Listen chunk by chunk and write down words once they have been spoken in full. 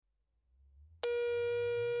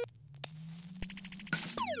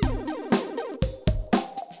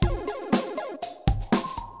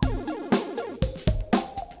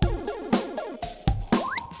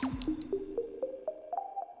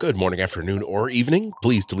Good morning, afternoon, or evening.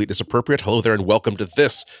 Please delete as appropriate. Hello there, and welcome to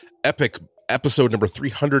this epic episode number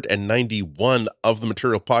 391 of the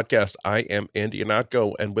Material Podcast. I am Andy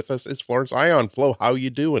Ihnatko, and with us is Florence Ion. Flo, how you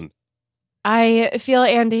doing? I feel,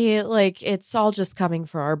 Andy, like it's all just coming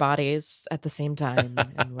for our bodies at the same time,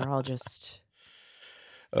 and we're all just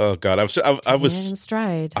Oh God, I was in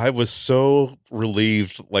stride. I was so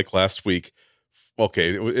relieved, like last week. Okay,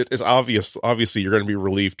 it's obvious. Obviously, you're going to be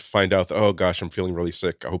relieved to find out that, oh gosh, I'm feeling really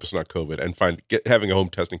sick. I hope it's not COVID, and having a home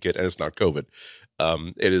testing kit and it's not COVID.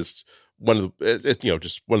 It is one of the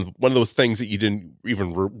just one of those things that you didn't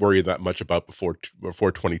even worry that much about before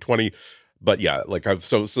 2020. But yeah, like as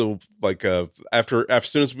soon as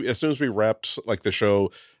we wrapped like the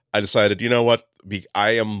show, I decided, you know what,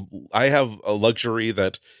 I have a luxury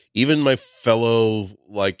that even my fellow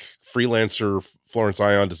like freelancer Florence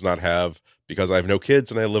Ion does not have. Because I have no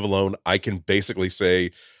kids and I live alone, I can basically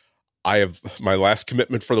say I have my last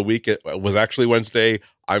commitment for the week. It was actually Wednesday.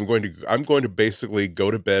 I'm going to basically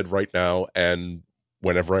go to bed right now, and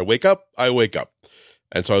whenever I wake up, I wake up.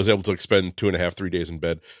 And so I was able to spend 2.5, 3 days in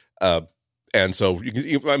bed. And so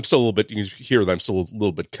I'm still a little bit. You can hear that I'm still a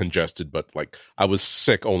little bit congested, but like I was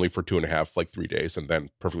sick only for 2.5, like 3 days, and then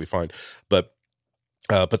perfectly fine. But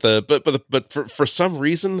for some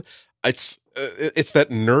reason, it's that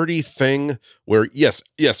nerdy thing where yes,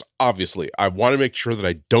 obviously I want to make sure that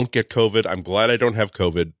I don't get COVID. I'm glad I don't have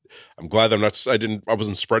COVID. I'm glad I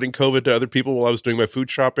wasn't spreading COVID to other people while I was doing my food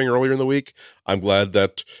shopping earlier in the week. I'm glad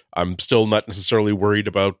that I'm still not necessarily worried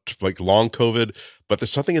about like long COVID, but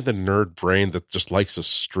there's something in the nerd brain that just likes a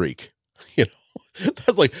streak, you know.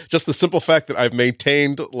 That's like just the simple fact that I've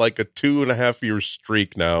maintained like a 2.5-year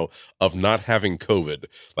streak now of not having COVID,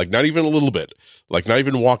 like not even a little bit, like not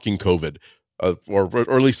even walking COVID, or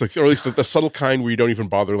at least the subtle kind where you don't even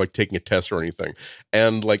bother like taking a test or anything.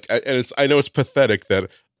 And like, I know it's pathetic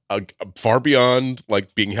that far beyond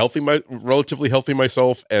like being relatively healthy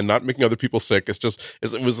myself and not making other people sick.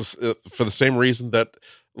 It was for the same reason that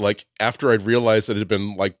like after I'd realized that it had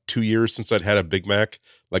been like 2 years since I'd had a Big Mac,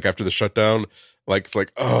 like after the shutdown. Like, it's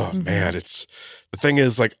like, oh man, the thing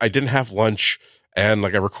is like, I didn't have lunch and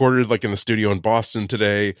like I recorded like in the studio in Boston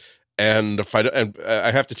today. And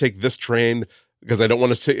I have to take this train because I don't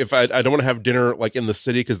want to I don't want to have dinner like in the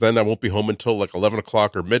city, because then I won't be home until like 11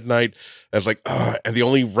 o'clock or midnight. And it's like, and the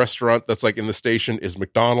only restaurant that's like in the station is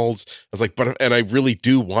McDonald's. I was like, and I really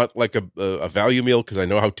do want like a value meal because I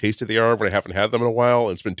know how tasty they are when I haven't had them in a while.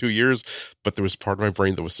 And it's been 2 years, but there was part of my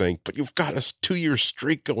brain that was saying, but you've got a 2-year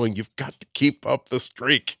streak going. You've got to keep up the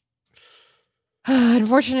streak.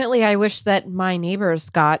 Unfortunately, I wish that my neighbors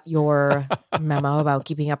got your memo about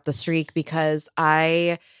keeping up the streak, because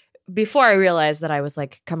before I realized that I was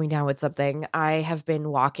like coming down with something, I have been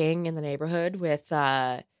walking in the neighborhood with,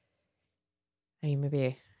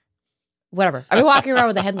 maybe whatever. I've been walking around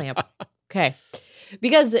with a headlamp. Okay.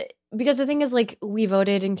 Because the thing is, like, we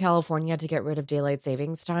voted in California to get rid of daylight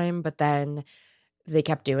savings time, but then they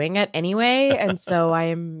kept doing it anyway. And so I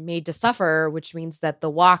am made to suffer, which means that the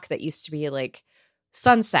walk that used to be like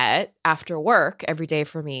sunset after work every day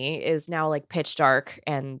for me is now like pitch dark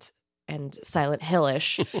and Silent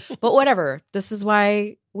Hillish. But whatever. This is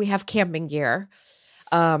why we have camping gear.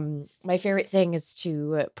 My favorite thing is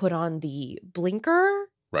to put on the blinker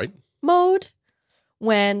mode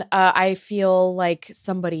when I feel like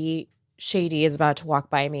somebody shady is about to walk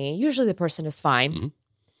by me. Usually the person is fine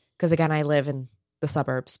because, again, I live in the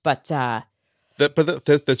suburbs. But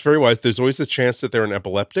that's very wise. There's always the chance that they're an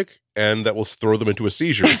epileptic, and that will throw them into a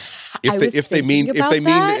seizure if they mean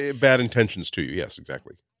bad intentions to you. Yes,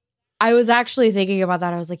 exactly. I was actually thinking about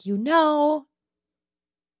that. I was like,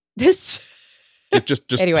 this.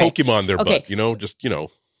 just anyway, Pokemon their butt,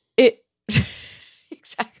 It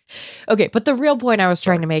exactly. Okay, but the real point I was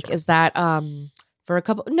trying to make is that for a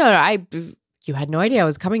couple. You had no idea I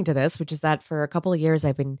was coming to this, which is that for a couple of years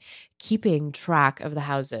I've been keeping track of the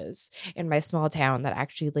houses in my small town that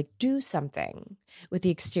actually like do something with the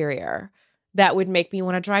exterior that would make me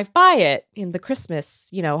want to drive by it in the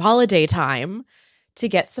Christmas, holiday time to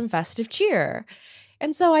get some festive cheer.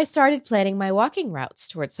 And so I started planning my walking routes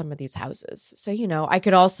towards some of these houses. So, I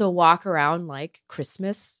could also walk around like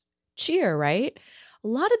Christmas cheer, right? A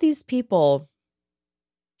lot of these people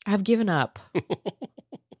have given up.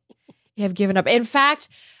 In fact,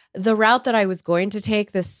 the route that I was going to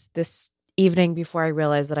take this evening before I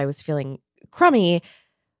realized that I was feeling crummy,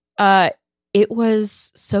 it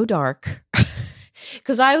was so dark.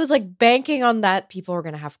 Because I was like banking on that people were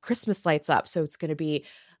going to have Christmas lights up. So it's going to be,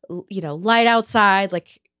 light outside,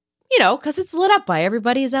 like, because it's lit up by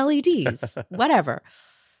everybody's LEDs, whatever.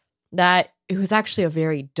 That it was actually a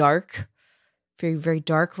very dark very, very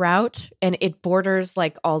dark route, and it borders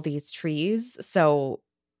like all these trees. So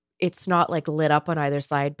it's not like lit up on either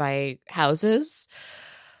side by houses.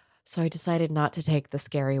 So I decided not to take the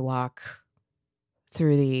scary walk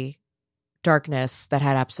through the darkness that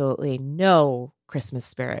had absolutely no Christmas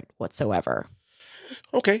spirit whatsoever.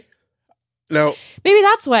 Okay. Now, maybe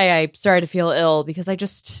that's why I started to feel ill, because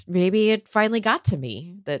maybe it finally got to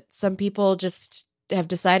me that some people just have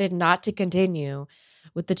decided not to continue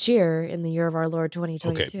with the cheer in the year of our Lord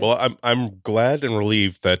 2022. okay. Well, I'm glad and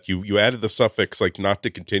relieved that you added the suffix like not to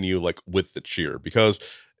continue like with the cheer, because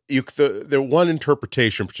the one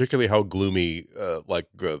interpretation, particularly how gloomy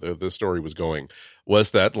the story was going,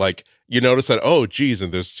 was that like you notice that, oh geez,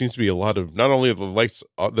 and there seems to be a lot of, not only the lights,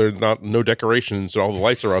 there's no decorations and all the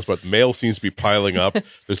lights are off, but mail seems to be piling up.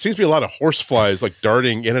 There seems to be a lot of horseflies like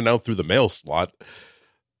darting in and out through the mail slot.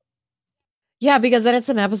 Yeah, because then it's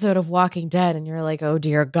an episode of Walking Dead and you're like, oh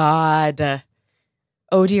dear God.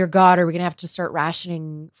 Oh dear God, are we going to have to start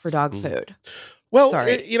rationing for dog food? Well,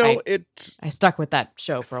 sorry, I stuck with that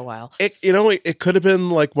show for a while. It could have been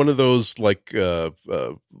like one of those like a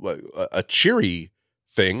cheery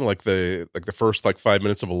thing, like the first like 5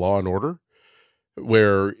 minutes of a Law and Order,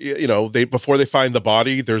 where they, before they find the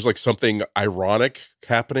body, there's like something ironic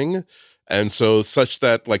happening. And so such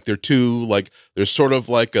that like they're two, like there's sort of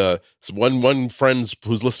like one friend's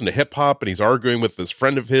who's listening to hip hop and he's arguing with this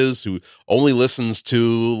friend of his who only listens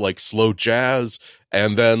to like slow jazz.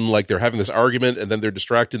 And then like they're having this argument and then they're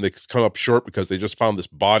distracted and they come up short because they just found this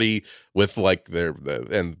body with like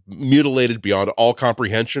and mutilated beyond all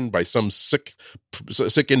comprehension by some sick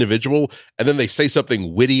individual. And then they say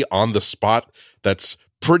something witty on the spot that's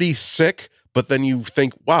pretty sick. But then you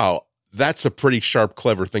think, wow, that's a pretty sharp,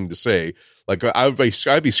 clever thing to say. Like I'd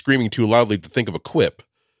be screaming too loudly to think of a quip.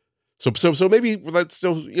 So maybe let's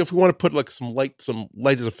still, if we want to put like some light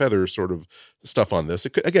as a feather sort of stuff on this,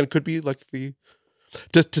 it could be like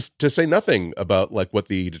to say nothing about like what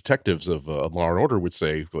the detectives of Law and Order would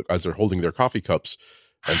say as they're holding their coffee cups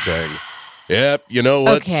and saying, "Yep, you know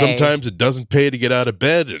what? Okay. Sometimes it doesn't pay to get out of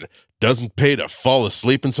bed, and it doesn't pay to fall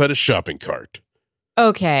asleep inside a shopping cart."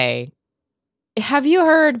 Okay. Have you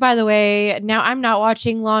heard, by the way, now I'm not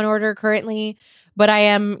watching Law and Order currently, but I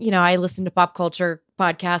am, I listen to pop culture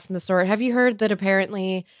podcasts and the sort. Have you heard that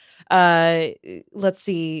apparently, let's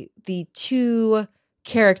see, the two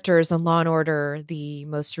characters on Law and Order, the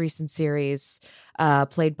most recent series,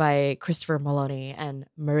 played by Christopher Maloney and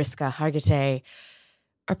Mariska Hargitay,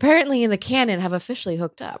 apparently in the canon have officially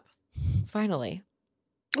hooked up. Finally.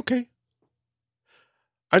 Okay.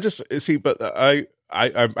 I just see, but I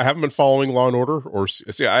haven't been following Law and Order, or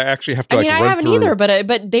see. I actually have to. I haven't either,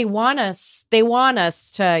 but they want us. They want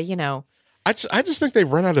us to, I just think they've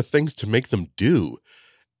run out of things to make them do.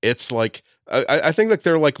 It's like I think like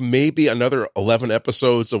they're like maybe another 11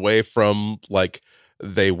 episodes away from like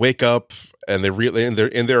they wake up and they're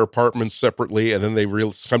in their apartments separately, and then they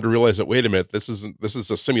come to realize that, wait a minute, this is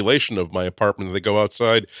a simulation of my apartment. And they go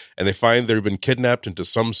outside and they find they've been kidnapped into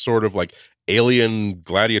some sort of like alien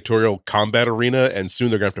gladiatorial combat arena, and soon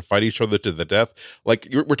they're gonna have to fight each other to the death. Like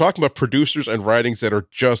we're talking about producers and writings that are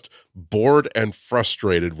just bored and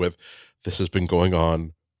frustrated with this has been going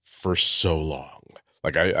on for so long.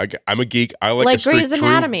 Like I'm a geek. I like Grey's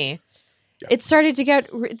Anatomy. Yeah. It started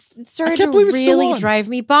to really drive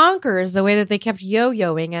me bonkers the way that they kept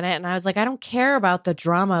yo-yoing in it. And I was like, I don't care about the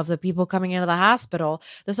drama of the people coming into the hospital.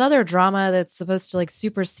 This other drama that's supposed to like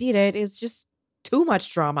supersede it is just too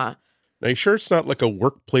much drama. Now, you sure it's not like a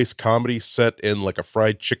workplace comedy set in like a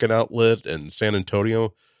fried chicken outlet in San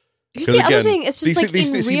Antonio? Here's the other thing. It's just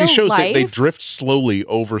these shows, life. They drift slowly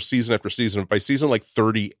over season after season. By season like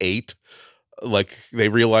 38, like they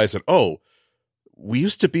realize that, oh, we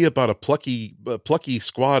used to be about a plucky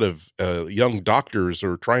squad of young doctors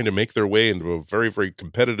who are trying to make their way into a very, very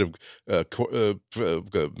competitive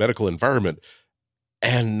medical environment.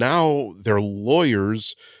 And now they're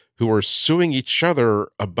lawyers who are suing each other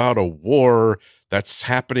about a war that's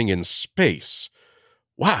happening in space.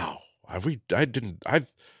 Wow. We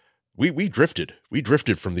drifted. We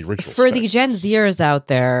drifted from the original. For the Gen Zers out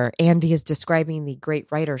there, Andy is describing the Great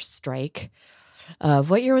Writers' Strike. Of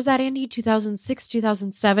what year was that, Andy? 2006,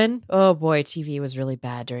 2007? Oh boy, TV was really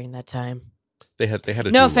bad during that time. They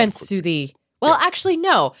had no offense to the... Well, actually,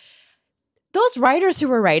 no. Those writers who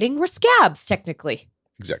were writing were scabs, technically.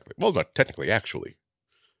 Exactly. Well, not technically, actually.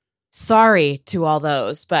 Sorry to all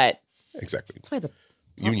those, but... Exactly. That's why the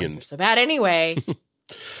union are so bad anyway.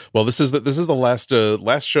 Well, this is the last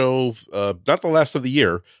show, not the last of the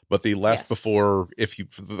year, but the last before.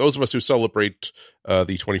 For those of us who celebrate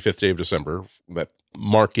the 25th day of December, that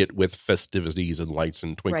mark it with festivities and lights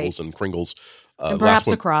and twinkles Right. and kringles. And Last perhaps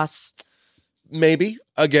one, a cross. maybe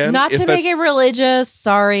again, Not if to that's, make it religious.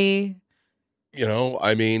 Sorry.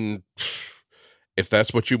 I mean, if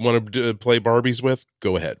that's what you want to play Barbies with,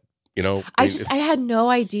 go ahead. I had no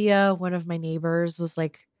idea one of my neighbors was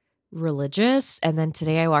like religious. And then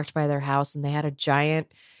today I walked by their house and they had a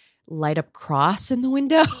giant light up cross in the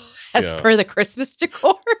window as Yeah. per the Christmas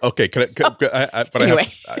decor. Okay, but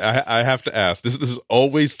Anyway. I have to ask. This is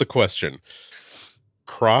always the question: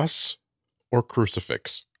 cross or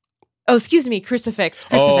crucifix? Oh, excuse me. Crucifix.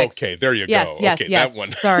 Oh, okay, there you Yes, go. yes, Okay, yes. that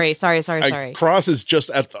one. Sorry. Cross is just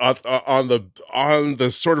on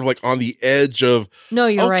the sort of like on the edge of. No,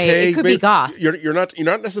 you're right. It could be goth. You're not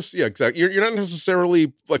necessarily exactly. You're not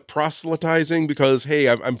necessarily like proselytizing because hey,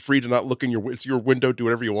 I'm free to not look in it's your window, do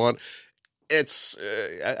whatever you want. It's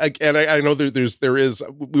I know there is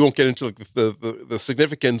we won't get into like the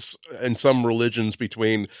significance in some religions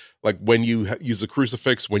between like when you use a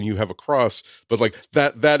crucifix, when you have a cross, but like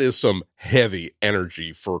that is some heavy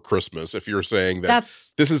energy for Christmas. If you're saying that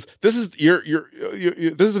this is this is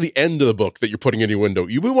the end of the book that you're putting in your window,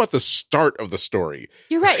 we want the start of the story.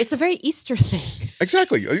 You're right. It's a very Easter thing.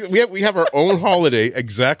 Exactly. We have our own holiday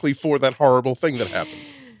exactly for that horrible thing that happened.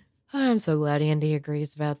 I'm so glad Andy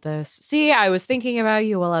agrees about this. See, I was thinking about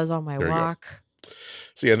you while I was on my walk.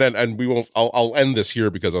 See, and we won't. I'll end this here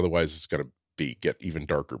because otherwise it's going to get even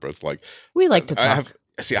darker. But it's like we like to talk.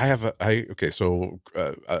 I had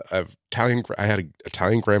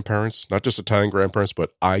Italian grandparents, not just Italian grandparents,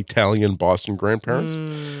 but Italian Boston grandparents.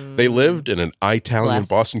 They lived in an Italian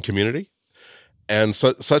Boston community, and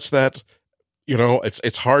such that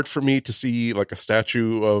it's hard for me to see like a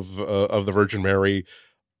statue of the Virgin Mary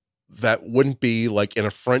that wouldn't be like in a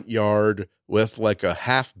front yard with like a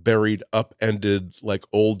half buried, upended, like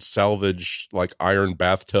old salvage, like iron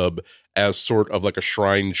bathtub as sort of like a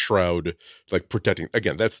shrine shroud, like protecting.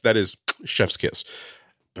 Again, that is chef's kiss.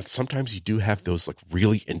 But sometimes you do have those like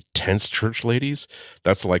really intense church ladies.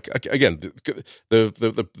 That's like, again,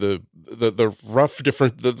 the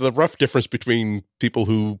rough difference between people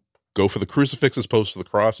who go for the crucifix as opposed to the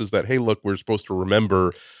cross is that, hey, look, we're supposed to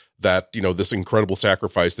remember that this incredible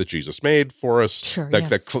sacrifice that Jesus made for us,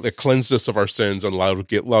 that cleansed us of our sins and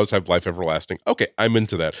allowed us to have life everlasting. Okay, I'm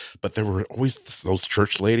into that. But there were always those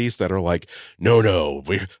church ladies that are like, no,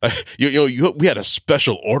 we had a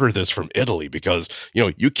special order this from Italy because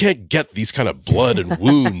you can't get these kind of blood and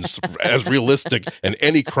wounds as realistic in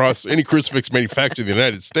any crucifix manufactured in the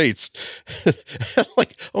United States.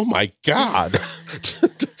 Like, oh my God,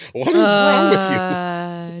 what is wrong with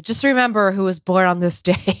you? Just remember who was born on this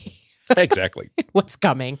day. Exactly. What's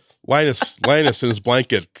coming? Linus in his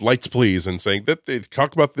blanket, lights please, and saying that they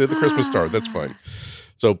talk about the Christmas star. That's fine.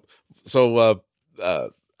 So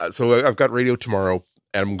I've got radio tomorrow,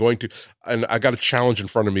 and I got a challenge in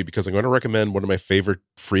front of me because I'm going to recommend one of my favorite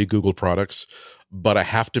free Google products, but I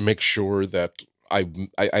have to make sure that I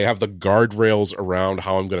have the guardrails around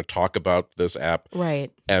how I'm going to talk about this app,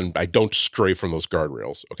 right? And I don't stray from those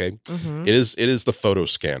guardrails. Okay, mm-hmm. It is the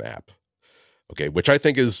PhotoScan app. Okay, which I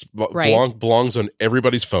think belongs on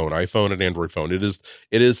everybody's phone, iPhone and Android phone. It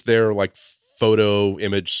is their like photo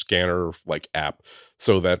image scanner like app,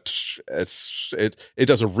 so that it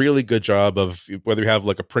does a really good job of whether you have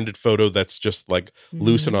like a printed photo that's just like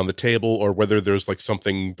loose and on the table, or whether there's like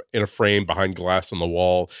something in a frame behind glass on the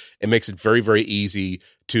wall. It makes it very, very easy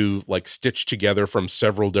to like stitch together from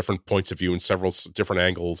several different points of view and several different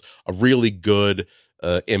angles a really good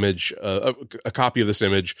image, a copy of this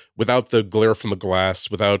image without the glare from the glass,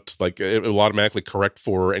 without like it will automatically correct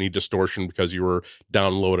for any distortion because you were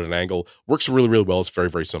down low at an angle. Works really, really well. It's very,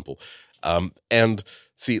 very simple. And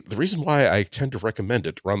see, the reason why I tend to recommend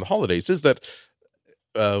it around the holidays is that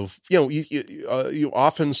you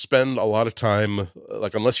often spend a lot of time,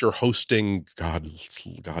 like unless you're hosting, God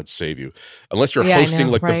save you, unless you're hosting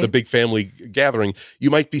the big family gathering, you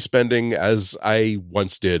might be spending, as I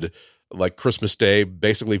once did, like Christmas Day,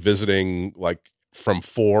 basically visiting like from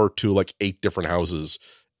 4 to like 8 different houses.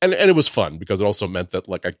 And it was fun because it also meant that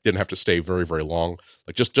like I didn't have to stay very, very long,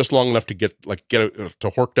 like just long enough to get to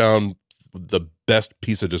hork down the best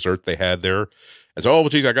piece of dessert they had there. And so,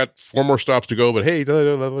 geez, I got 4 more stops to go, but hey,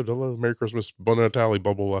 Merry Christmas, Bon Natale,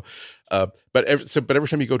 blah, blah, blah. But every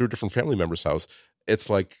time you go to a different family member's house, it's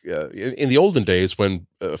like in the olden days when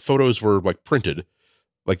photos were like printed,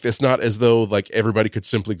 like it's not as though like everybody could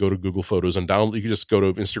simply go to Google Photos and download. You could just go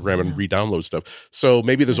to Instagram and re-download stuff. So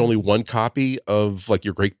maybe there's only one copy of like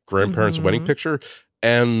your great grandparents' wedding picture,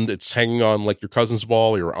 and it's hanging on like your cousin's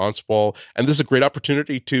wall or your aunt's wall. And this is a great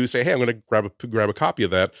opportunity to say, hey, I'm going to grab a copy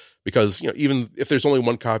of that, because, even if there's only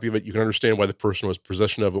one copy of it, you can understand why the person who was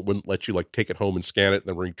possession of it wouldn't let you like take it home and scan it and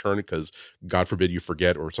then return it, because God forbid you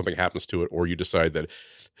forget or something happens to it, or you decide that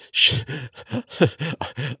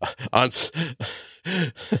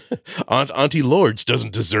Auntie Lords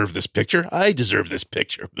doesn't deserve this picture. I deserve this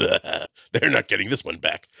picture. They're not getting this one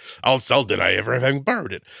back. I'll deny ever having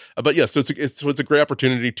borrowed it. But yeah, so it's a great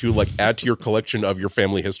opportunity to like add to your collection of your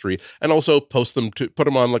family history, and also put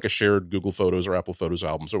them on like a shared Google Photos or Apple Photos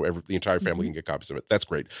album, so the entire family can get copies of it. That's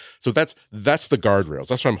great. So that's the guardrails.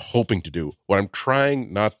 That's what I'm hoping to do. What I'm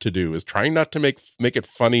trying not to do is trying not to make it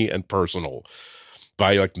funny and personal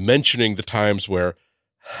by like mentioning the times where,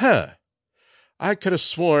 I could have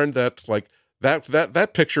sworn that like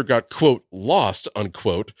that picture got, quote, lost,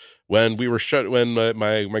 unquote, when we were when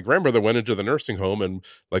my grandmother went into the nursing home, and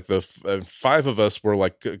like the five of us were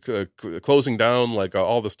like closing down like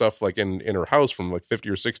all the stuff like in her house from like 50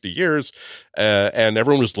 or 60 years, and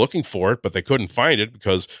everyone was looking for it, but they couldn't find it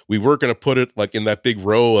because we were going to put it like in that big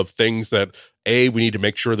row of things that we need to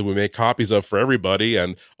make sure that we make copies of for everybody,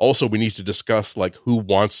 and also we need to discuss like who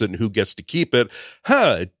wants it and who gets to keep it.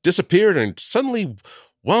 It disappeared and suddenly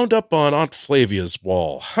wound up on Aunt Flavia's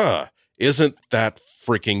wall. Isn't that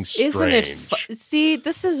freaking strange? Isn't it? See,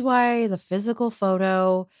 this is why the physical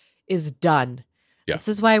photo is done. Yeah. This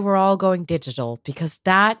is why we're all going digital, because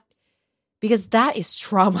that is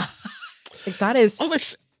trauma. Like that is. Oh,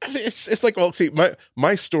 it's like, well, see,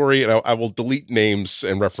 my story, and I will delete names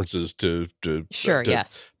and references to sure,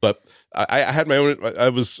 yes. But I had my own. I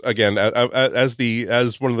was, again,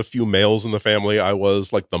 as one of the few males in the family, I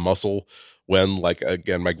was like the muscle when, like,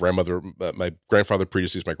 again, my grandfather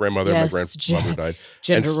predeceased my grandmother, yes, my grandmother died.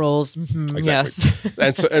 Gender roles, exactly.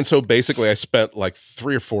 Yes. and so basically, I spent like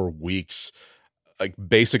 3 or 4 weeks, like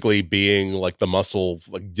basically being like the muscle,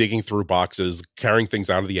 like digging through boxes, carrying things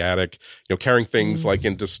out of the attic, carrying things like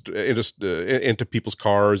into people's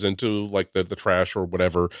cars, into like the trash or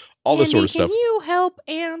whatever, all this sort of stuff. Can you help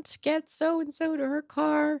Aunt get so and so to her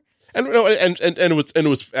car? And it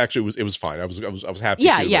was actually it was fine. I was happy.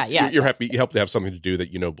 Yeah, too. yeah, like, yeah. You're happy. You help to have something to do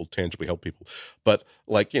that will tangibly help people. But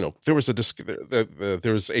like there was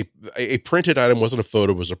there was a printed item. Wasn't a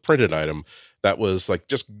photo. It was a printed item that was like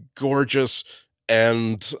just gorgeous.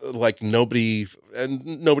 And like nobody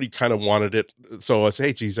kind of wanted it. So I say,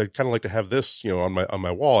 hey, geez, I'd kind of like to have this, on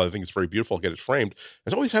my wall. I think it's very beautiful. I'll get it framed.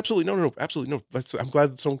 It's always absolutely no, absolutely no. I'm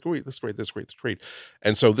glad that's so great. That's great.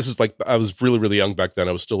 And so this is like, I was really, really young back then.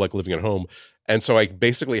 I was still like living at home. And so I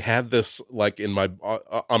basically had this like in my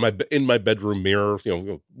bedroom mirror,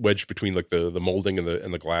 wedged between like the molding and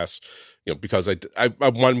the glass, because I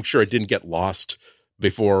wanted to make sure I didn't get lost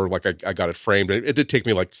before like I got it framed. It did take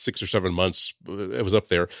me like 6 or 7 months. It was up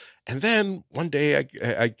there. And then one day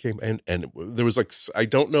I came and there was like, I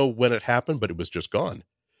don't know when it happened, but it was just gone.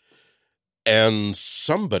 And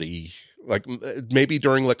somebody like maybe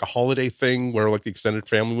during like a holiday thing where like the extended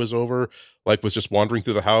family was over, like was just wandering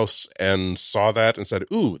through the house and saw that and said,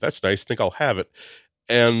 ooh, that's nice. Think I'll have it.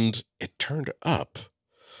 And it turned up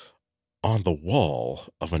on the wall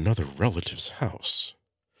of another relative's house.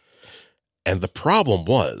 And the problem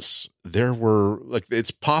was there were like, it's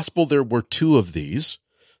possible there were 2 of these.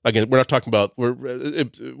 Again, we're not talking about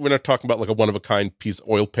like a one of a kind piece of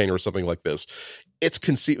oil paint or something like this.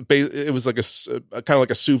 It was like a kind of like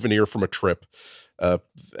a souvenir from a trip,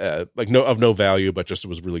 like of no value, but just it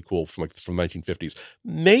was really cool from 1950s.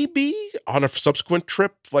 Maybe on a subsequent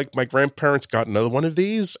trip, like my grandparents got another one of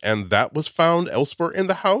these, and that was found elsewhere in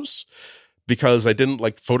the house. Because I didn't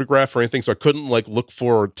like photograph or anything, so I couldn't like look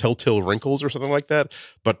for telltale wrinkles or something like that.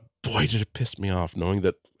 But boy, did it piss me off knowing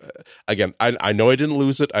that. Again, I know I didn't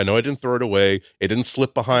lose it. I know I didn't throw it away. It didn't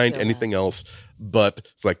slip behind anything else. But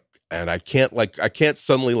it's like, and I can't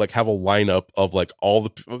suddenly like have a lineup of like all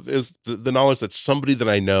the knowledge that somebody that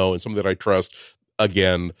I know and somebody that I trust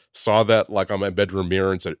again saw that like on my bedroom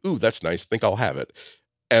mirror and said, "Ooh, that's nice. Think I'll have it."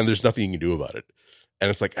 And there's nothing you can do about it. And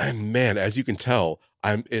it's like, and man, as you can tell,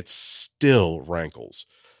 it still rankles,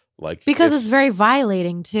 like because it's very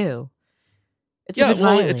violating too. It's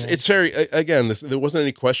it's very, again, there wasn't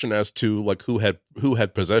any question as to like who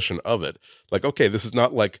had possession of it. Like, okay, this is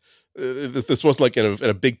not like this was like in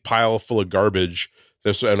a big pile full of garbage.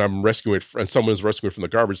 And I'm rescuing it, and someone's rescuing it from the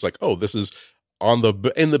garbage. It's like, oh, this is in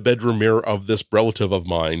the bedroom mirror of this relative of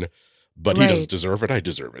mine, but he doesn't deserve it. I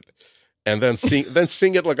deserve it. And then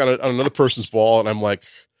seeing it like on another person's wall, and I'm like,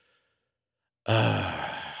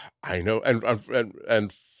 I know.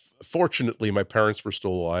 And fortunately, my parents were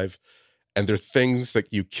still alive, and they're things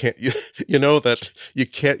that you can't, that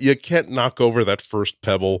you can't knock over that first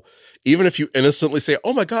pebble, even if you innocently say,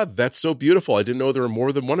 "Oh my God, that's so beautiful! I didn't know there were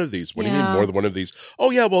more than one of these." What do you mean more than one of these?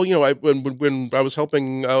 Oh yeah, well, when I was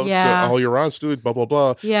helping out all your aunts do blah blah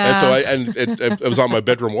blah, and so it was on my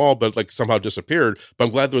bedroom wall, but like somehow disappeared. But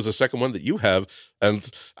I'm glad there was a second one that you have, and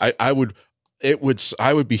I would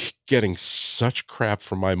be getting such crap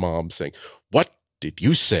from my mom saying, "What did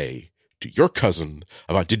you say to your cousin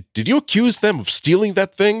about did you accuse them of stealing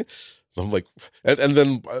that thing?" I'm like, and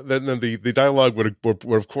then the dialogue would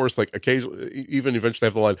of course, like, occasionally even eventually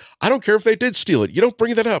have the line, "I don't care if they did steal it. You don't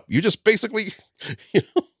bring that up. You just basically, you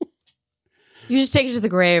just take it to the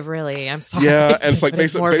grave, really. I'm sorry. Yeah, and it's like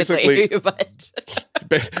basically, but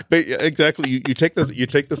exactly. You take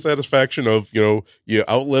the satisfaction of, you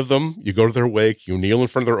outlive them. You go to their wake. You kneel in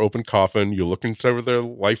front of their open coffin. You look into their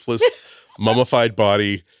lifeless, mummified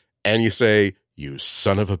body, and you say, "You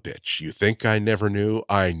son of a bitch! You think I never knew?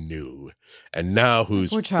 I knew." And now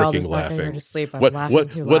who's freaking laughing?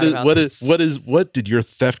 What did your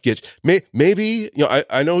theft get? Maybe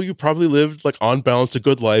I know you probably lived like on balance a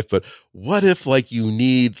good life, but what if like you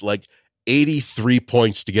need like 83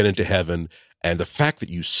 points to get into heaven, and the fact that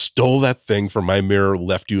you stole that thing from my mirror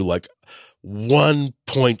left you like 1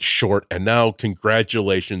 point short, and now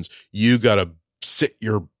congratulations, you gotta sit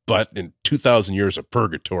your butt in 2,000 years of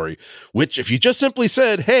purgatory. Which, if you just simply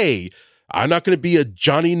said, "Hey, I'm not going to be a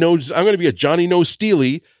Johnny Knows, I'm going to be a Johnny No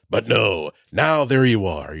Steely," but no, now there you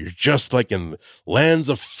are. You're just like in lands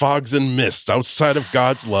of fogs and mists outside of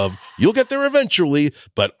God's love. You'll get there eventually,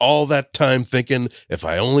 but all that time thinking, if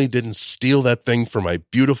I only didn't steal that thing from my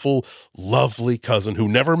beautiful, lovely cousin who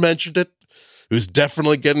never mentioned it, who's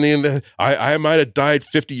definitely getting into, I might have died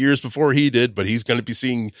 50 years before he did, but he's going to be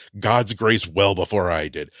seeing God's grace well before I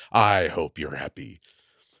did. I hope you're happy.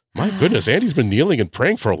 My goodness, Andy's been kneeling and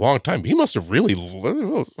praying for a long time. He must have really.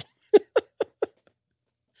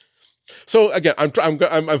 So again,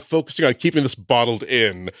 I'm focusing on keeping this bottled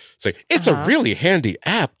in. Saying it's a really handy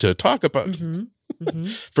app to talk about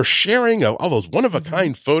for sharing all those one of a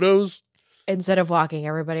kind photos instead of walking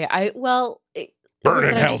everybody. Burn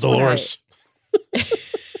in hell, Dolores.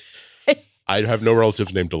 I have no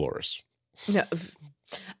relatives named Dolores. No,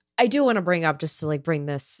 I do want to bring up, just to like bring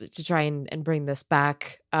this, to try and bring this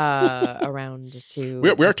back around to.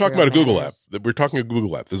 We are talking about a Google app. We're talking a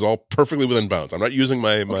Google app. This is all perfectly within bounds. I'm not using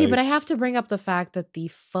my. Okay, but I have to bring up the fact that the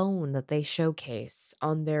phone that they showcase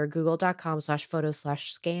on their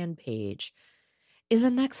google.com/photo/scan page is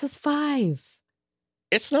a Nexus 5.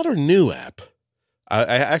 It's not a new app.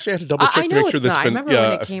 I actually had to double check to make sure this. I remember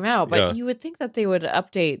when it came out, but you would think that they would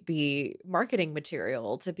update the marketing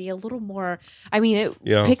material to be a little more. I mean,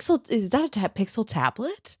 Pixel, is that a Pixel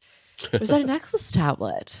tablet? Or is that a Nexus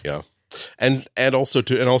tablet? Yeah, and also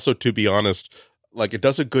to be honest, like, it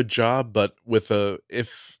does a good job, but it's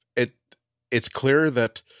clear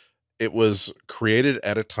that it was created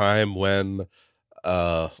at a time when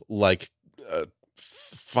 5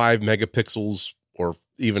 megapixels or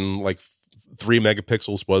even like 3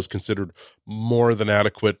 megapixels was considered more than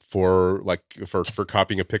adequate for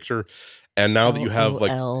copying a picture. And now that you have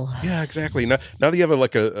exactly. Now that you have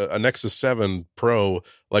a Nexus 7 Pro,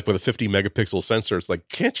 like with a 50 megapixel sensor, it's like,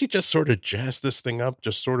 can't you just sort of jazz this thing up?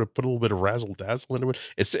 Just sort of put a little bit of razzle dazzle into it.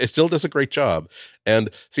 It still does a great job. And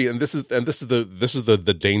see, this is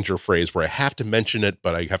the danger phrase where I have to mention it,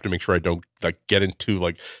 but I have to make sure I don't like get into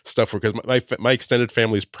like stuff, because my extended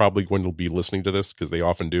family is probably going to be listening to this, because they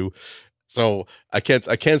often do. So I can't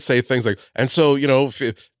say things like, and so,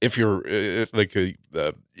 if you're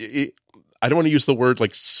I don't want to use the word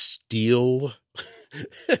like steal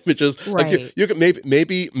images. Right. Like you can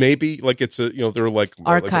maybe like it's a, they're like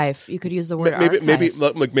archive. You could use the word archive. Maybe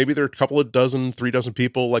there are a couple of three dozen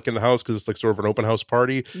people like in the house, because it's like sort of an open house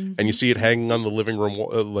party, and you see it hanging on the living room,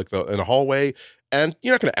 in the hallway. And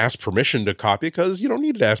you're not going to ask permission to copy, because you don't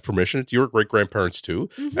need to ask permission. It's your great grandparents too.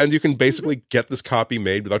 And you can basically get this copy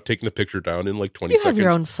made without taking the picture down in like 20 seconds. You have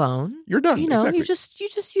your own phone. You're done. Exactly. you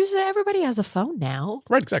just use it. Everybody has a phone now.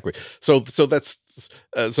 Right. Exactly. So that's,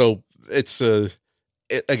 so it's,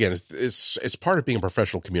 again, it's part of being a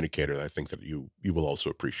professional communicator that I think that you will also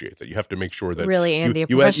appreciate, that you have to make sure that really, Andy, a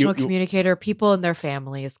professional communicator, people and their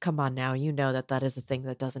families. Come on now, that is a thing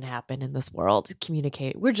that doesn't happen in this world.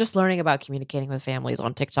 Communicate. We're just learning about communicating with families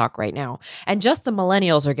on TikTok right now, and just the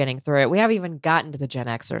millennials are getting through it. We haven't even gotten to the Gen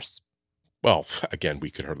Xers. Well, again, we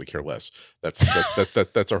could hardly care less.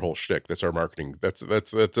 That's our whole shtick. That's our marketing. That's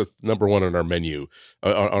number one on our menu,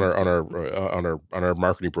 on our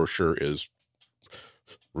marketing brochure is.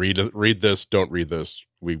 Read this, don't read this.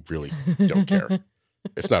 We really don't care.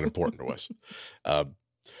 It's not important to us.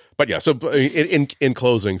 But yeah, so in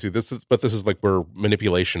closing, see, this is like where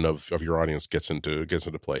manipulation of your audience gets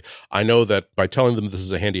into play. I know that by telling them this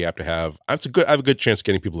is a handy app to have, I have a good chance of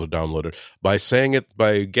getting people to download it. By saying it,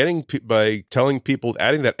 by telling people,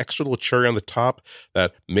 adding that extra little cherry on the top,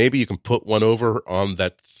 that maybe you can put one over on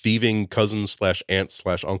that thieving cousin / aunt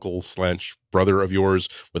 / uncle / brother of yours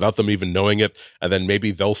without them even knowing it, and then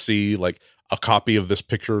maybe they'll see like a copy of this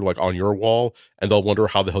picture like on your wall, and they'll wonder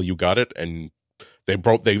how the hell you got it, and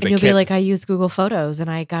you'll be like, I used Google Photos and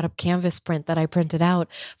I got a canvas print that I printed out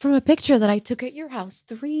from a picture that I took at your house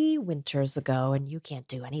 3 winters ago, and you can't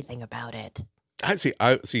do anything about it.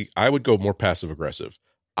 I would go more passive aggressive.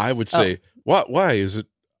 I would say, why is it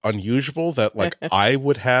unusual that like I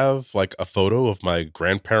would have like a photo of my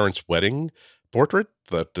grandparents' wedding portrait?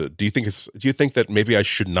 That do you think that maybe I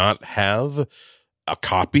should not have a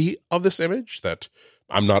copy of this image, that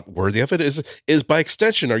I'm not worthy of it? Is by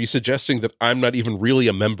extension, are you suggesting that I'm not even really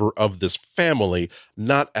a member of this family,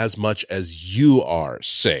 not as much as you are,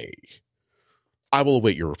 say? I will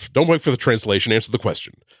await don't wait for the translation, answer the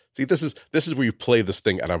question. See, this is where you play this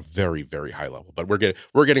thing at a very, very high level. But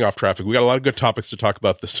we're getting off traffic. We got a lot of good topics to talk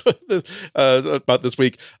about this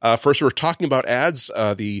week. First, we're talking about ads.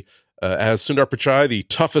 As Sundar Pichai, the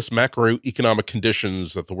toughest macroeconomic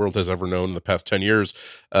conditions that the world has ever known in the past 10 years.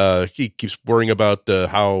 He keeps worrying about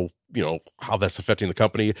how that's affecting the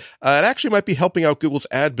company. It actually might be helping out Google's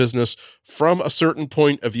ad business from a certain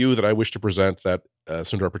point of view that I wish to present, that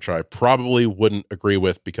Sundar Pichai probably wouldn't agree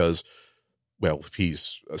with, because, well,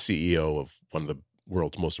 he's a CEO of one of the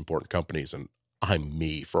world's most important companies, and I'm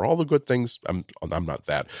me. For all the good things, I'm not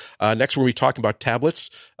that. Next, we're going to be talking about tablets,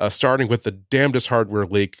 starting with the damnedest hardware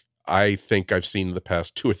leak I think I've seen in the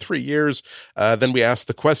past 2 or 3 years. Then we asked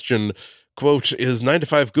the question, quote, is 9 to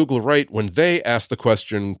 5 Google right when they asked the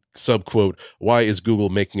question, subquote, why is Google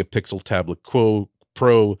making a Pixel tablet Pro,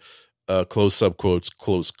 close subquotes,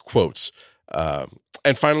 close quotes.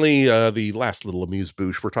 And finally, the last little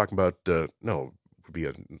amuse-bouche, we're talking about, would be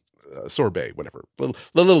a sorbet, whatever,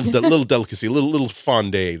 little delicacy, little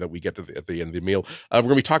fondue that we get at the end of the meal. We're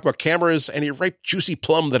going to be talking about cameras and a ripe, juicy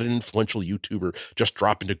plum that an influential YouTuber just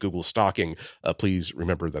dropped into Google's stocking. Please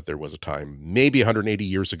remember that there was a time, maybe 180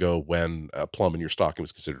 years ago, when a plum in your stocking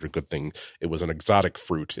was considered a good thing. It was an exotic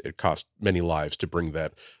fruit. It cost many lives to bring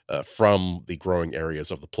that from the growing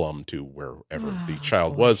areas of the plum to wherever the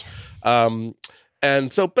child was.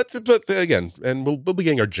 And so, but again, and we'll be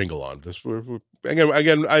getting our jingle on this.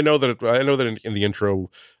 Again, I know that in the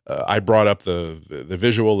intro, I brought up the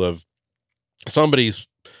visual of somebody's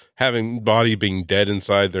body being dead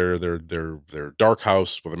inside their dark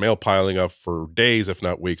house with a mail piling up for days, if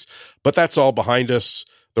not weeks. But that's all behind us.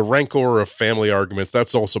 The rancor of family arguments,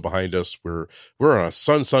 that's also behind us. We're on a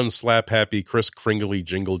sun slap happy, Kris Kringle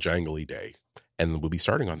jingle jangly day, and we'll be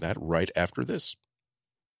starting on that right after this.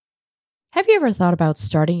 Have you ever thought about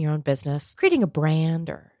starting your own business, creating a brand,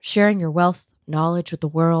 or sharing your wealth, knowledge with the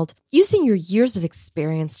world, using your years of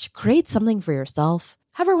experience to create something for yourself?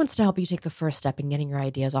 Hover wants to help you take the first step in getting your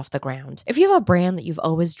ideas off the ground. If you have a brand that you've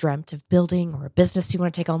always dreamt of building or a business you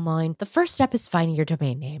want to take online, the first step is finding your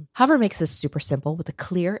domain name. Hover makes this super simple with a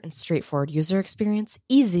clear and straightforward user experience,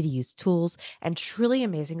 easy to use tools, and truly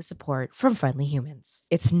amazing support from friendly humans.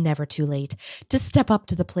 It's never too late to step up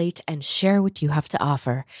to the plate and share what you have to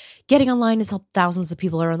offer. Getting online has helped thousands of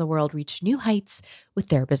people around the world reach new heights with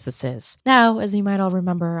their businesses. Now, as you might all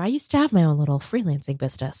remember, I used to have my own little freelancing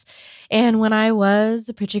business. And when I was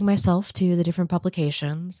pitching myself to the different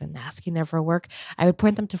publications and asking them for work, I would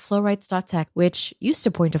point them to flowrights.tech, which used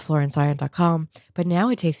to point to florenzion.com, but now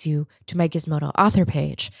it takes you to my Gizmodo author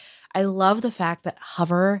page. I love the fact that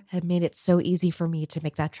Hover had made it so easy for me to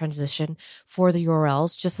make that transition for the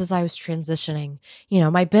URLs, just as I was transitioning,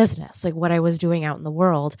 my business, like what I was doing out in the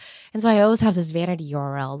world. And so I always have this vanity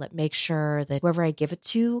URL that makes sure that whoever I give it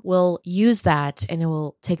to will use that, and it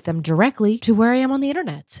will take them directly to where I am on the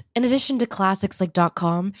internet. In addition to classics like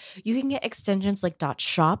 .com, you can get extensions like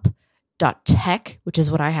 .shop, .tech, which is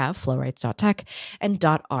what I have, flowrights.tech, and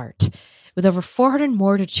 .art. With over 400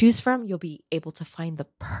 more to choose from, you'll be able to find the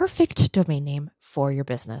perfect domain name for your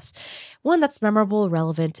business. One that's memorable,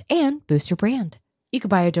 relevant, and boost your brand. You can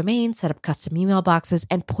buy a domain, set up custom email boxes,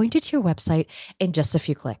 and point it to your website in just a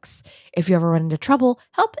few clicks. If you ever run into trouble,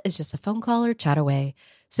 help is just a phone call or chat away.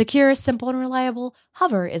 Secure, simple, and reliable,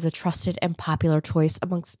 Hover is a trusted and popular choice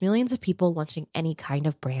amongst millions of people launching any kind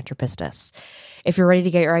of brand or business. If you're ready to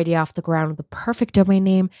get your idea off the ground with the perfect domain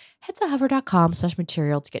name, head to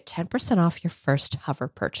hover.com/material to get 10% off your first Hover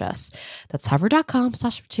purchase. That's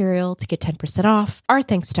hover.com/material to get 10% off. Our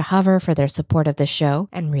thanks to Hover for their support of this show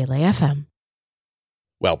and Relay FM.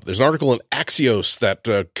 Well, there's an article in Axios that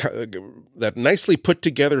that nicely put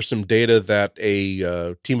together some data that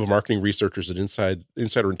a team of marketing researchers at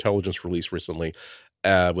Insider Intelligence released recently,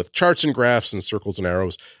 with charts and graphs and circles and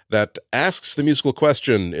arrows, that asks the musical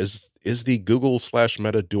question: Is the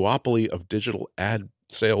Google/Meta duopoly of digital ad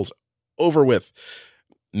sales over with?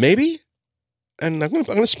 Maybe. And I'm going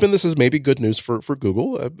to spin this as maybe good news for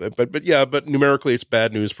Google, but numerically it's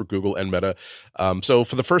bad news for Google and Meta. So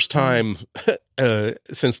for the first time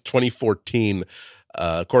since 2014,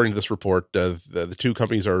 according to this report, the two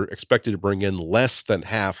companies are expected to bring in less than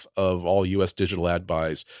half of all U.S. digital ad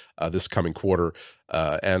buys this coming quarter.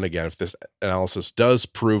 And again, if this analysis does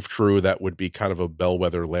prove true, that would be kind of a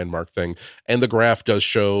bellwether landmark thing. And the graph does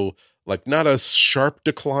show like not a sharp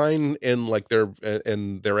decline in like their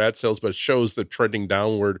ad sales, but it shows the trending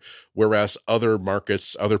downward. Whereas other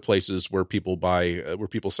markets, other places where people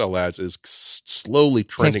sell ads is slowly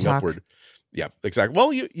trending TikTok. upward. Yeah, exactly.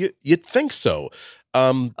 Well, you'd think so.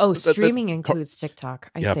 Streaming includes TikTok.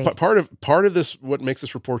 I see. Part of this, what makes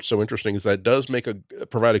this report so interesting is that it does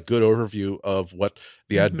provide a good overview of what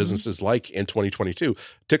the ad business is like in 2022.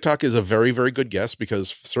 TikTok is a very, very good guess because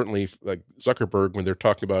certainly like Zuckerberg, when they're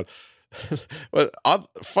talking about, well,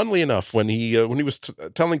 funnily enough, when he was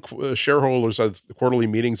telling shareholders at the quarterly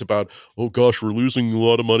meetings about, oh gosh, we're losing a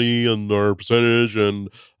lot of money and our percentage, and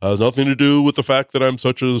has nothing to do with the fact that I'm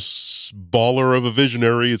such a baller of a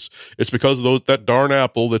visionary. It's because of that darn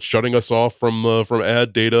Apple that's shutting us off from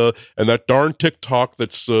ad data, and that darn TikTok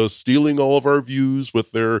that's stealing all of our views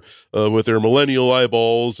with their millennial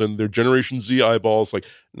eyeballs and their Generation Z eyeballs. Like,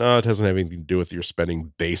 no, it doesn't have anything to do with you're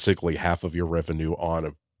spending basically half of your revenue on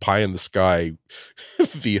a pie in the sky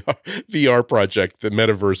VR project, the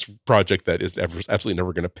metaverse project that is absolutely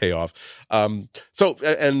never going to pay off. So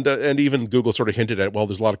even Google sort of hinted at, well,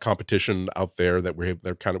 there's a lot of competition out there that we're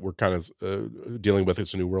kind of dealing with.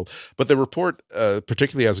 It's a new world. But the report,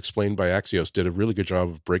 particularly as explained by Axios, did a really good job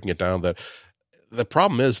of breaking it down. That the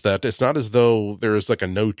problem is that it's not as though there is like a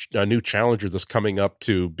new challenger that's coming up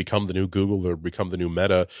to become the new Google or become the new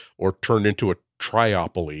Meta or turn into a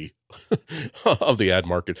triopoly of the ad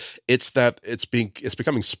market. It's that it's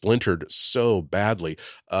becoming splintered so badly.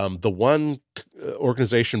 The one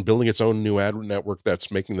organization building its own new ad network that's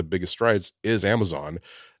making the biggest strides is Amazon.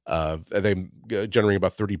 They generating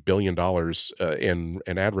about $30 billion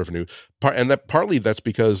in ad revenue, and that's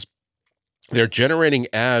because they're generating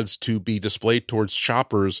ads to be displayed towards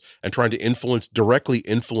shoppers and trying to directly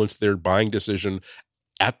influence their buying decision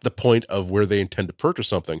at the point of where they intend to purchase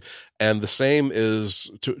something. And the same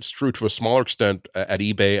it's true to a smaller extent at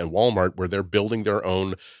eBay and Walmart, where they're building their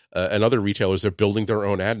own, and other retailers, they're building their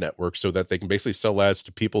own ad network so that they can basically sell ads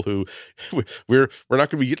to people who we're not going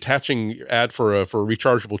to be attaching ad for a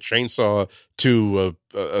rechargeable chainsaw to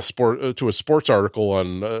a sports article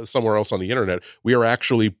on somewhere else on the internet. We are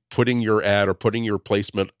actually putting your ad or putting your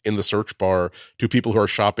placement in the search bar to people who are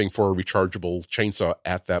shopping for a rechargeable chainsaw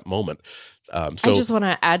at that moment. So I just want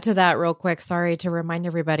to add to that real quick. Sorry, to remind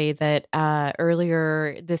everybody that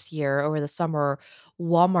earlier this year, over the summer,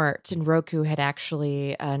 Walmart and Roku had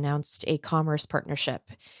actually announced a commerce partnership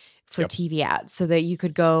for TV ads, so that you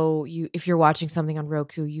could if you're watching something on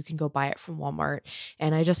Roku, you can go buy it from Walmart.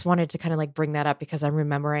 And I just wanted to kind of like bring that up because I'm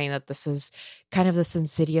remembering that this is kind of this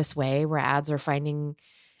insidious way where ads are finding.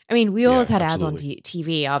 I mean, we always had ads on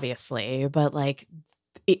TV, obviously, but like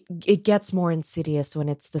it gets more insidious when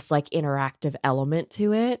it's this like interactive element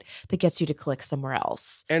to it that gets you to click somewhere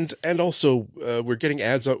else. And also we're getting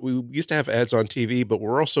ads we used to have ads on TV, but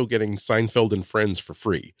we're also getting Seinfeld and Friends for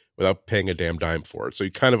free without paying a damn dime for it. So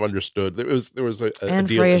you kind of understood there was a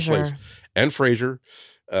deal in place. And Frasier.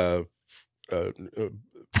 Sorry.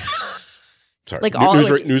 Like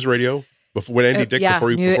News Radio. Before when Andy Dick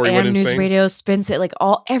before he went insane. News Radio spins it like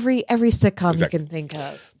every sitcom you can think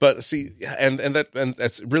of. But see, and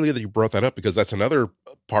that's really that you brought that up, because that's another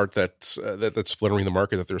part that's flittering the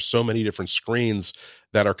market, that there's so many different screens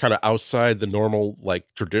that are kind of outside the normal, like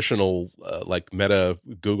traditional, like Meta,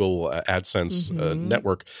 Google, AdSense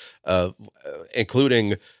network,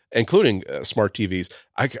 including smart TVs.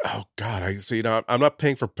 I'm not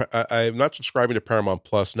paying for. I'm not subscribing to Paramount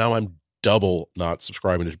Plus now. I'm double not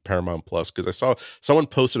subscribing to Paramount Plus because I saw someone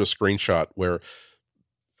posted a screenshot where,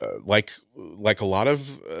 like a lot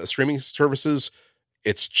of streaming services,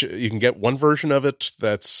 you can get one version of it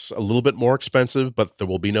that's a little bit more expensive, but there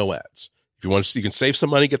will be no ads. If you want, you can save some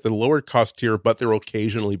money, get the lower cost tier, but there will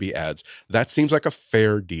occasionally be ads. That seems like a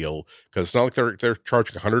fair deal because it's not like they're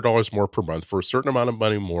charging $100 more per month for a certain amount of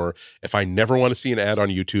money more. If I never want to see an ad on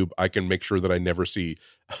YouTube, I can make sure that I never see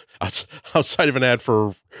outside of an ad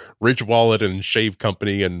for Ridge Wallet and Shave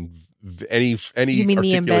Company and any You mean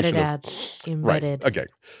the embedded articulation of- ads? Embedded. Right. Okay.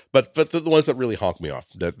 But the ones that really honk me off,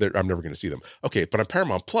 I'm never going to see them. Okay. But on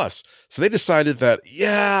Paramount Plus, so they decided that,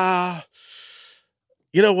 yeah,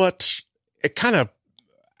 you know what? It kind of,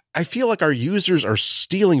 I feel like our users are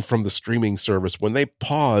stealing from the streaming service when they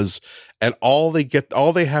pause and all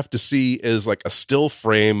they have to see is like a still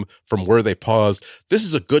frame from where they paused. This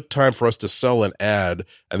is a good time for us to sell an ad.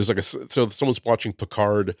 And there's like so someone's watching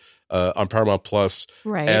Picard on Paramount Plus,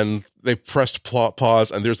 Right. and they pressed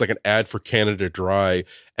pause and there's like an ad for Canada Dry,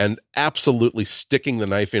 and absolutely sticking the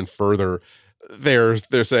knife in further. They're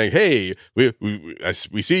saying, hey, we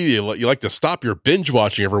see you like to stop your binge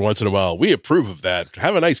watching every once in a while. We approve of that.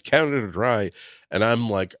 Have a nice Canada Dry. And I'm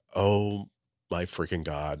like, oh my freaking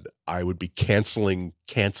God, I would be canceling,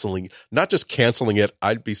 not just canceling it.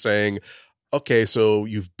 I'd be saying, okay, so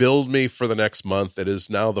you've billed me for the next month. It is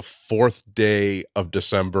now the 4th day of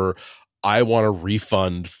December. I want a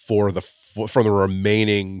refund for the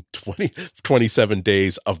remaining 27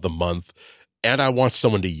 days of the month. And I want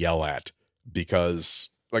someone to yell at. Because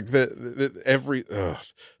like the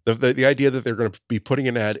idea that they're going to be putting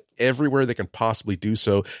an ad everywhere they can possibly do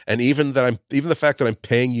so, and even the fact that I'm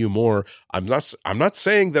paying you more, I'm not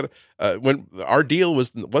saying that when our deal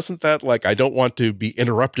wasn't that like I don't want to be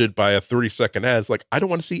interrupted by a 30-second ad. It's like I don't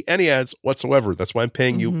want to see any ads whatsoever. That's why I'm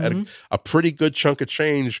paying you at a pretty good chunk of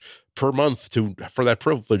change per month for that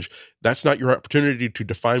privilege. That's not your opportunity to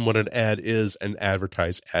define what an ad is and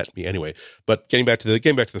advertise at me anyway. But getting back to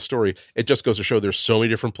the story, it just goes to show there's so many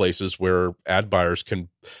different places where ad buyers can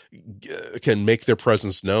make their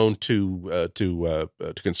presence known to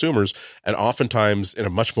consumers, and oftentimes in a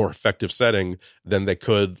much more effective setting than they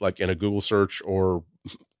could like in a Google search or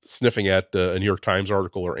sniffing at a New York Times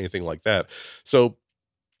article or anything like that. So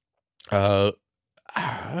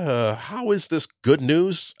how is this good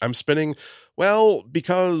news I'm spinning? Well,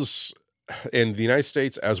 because in the United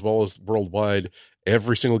States as well as worldwide,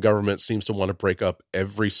 every single government seems to want to break up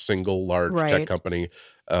every single large tech company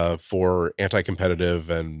for anti-competitive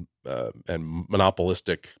and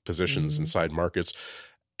monopolistic positions inside markets.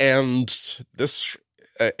 And this,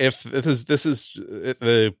 this is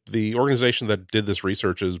the organization that did this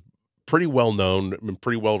research is pretty well known and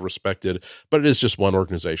pretty well respected, but it is just one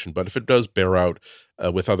organization. But if it does bear out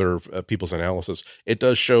with other people's analysis, it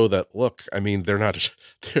does show that, look, I mean,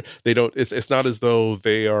 it's not as though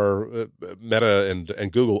they are Meta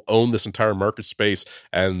and Google own this entire market space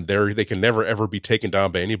and they can never ever be taken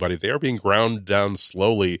down by anybody. They are being ground down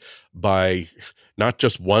slowly by not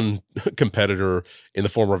just one competitor in the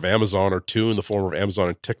form of Amazon or two in the form of Amazon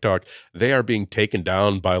and TikTok. They are being taken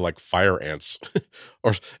down by like fire ants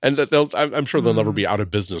I'm sure they'll never be out of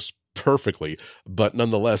business perfectly, but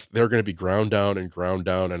nonetheless, they're going to be ground down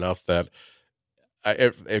enough that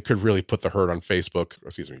it could really put the hurt on Facebook.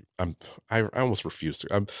 Excuse me. I almost refuse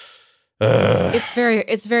to.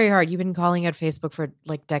 It's very hard. You've been calling out Facebook for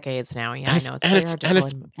like decades now. Yeah, I know.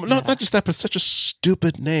 Not just that, but such a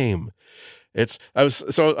stupid name. I was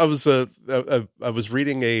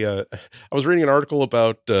reading an article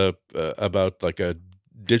about like a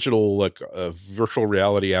digital like virtual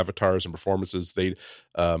reality avatars and performances. They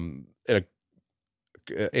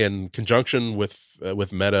in conjunction with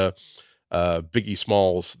Meta, Biggie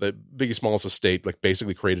Smalls estate like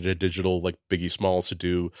basically created a digital like Biggie Smalls to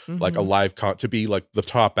do like a live to be like the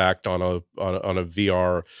top act on a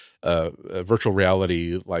VR virtual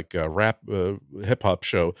reality like rap hip hop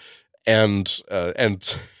show. And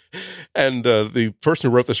the person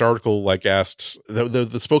who wrote this article like asked the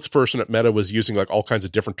spokesperson at Meta was using like all kinds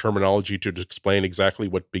of different terminology to explain exactly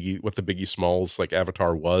what the Biggie Smalls like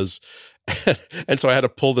avatar was. And so I had to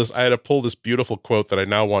pull this beautiful quote that I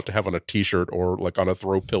now want to have on a t-shirt or like on a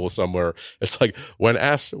throw pillow somewhere. It's like, when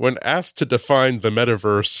asked to define the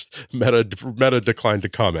metaverse, Meta declined to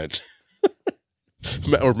comment.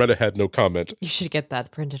 Or Meta had no comment. You should get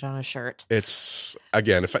that printed on a shirt. It's,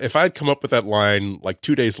 again, if I'd come up with that line like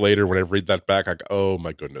 2 days later when I read that back, I go, oh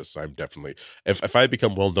my goodness, I'm definitely, if I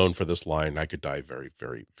become well known for this line, I could die very,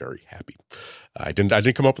 very, very happy. I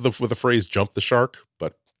didn't come up with the phrase "jump the shark,"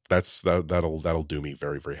 but that'll do me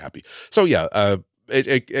very, very happy. So yeah,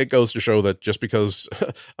 it goes to show that just because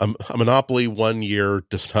a monopoly 1 year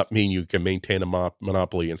does not mean you can maintain a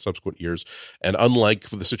monopoly in subsequent years. And unlike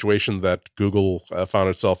the situation that Google found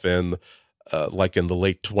itself in, like in the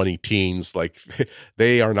late 2010s, like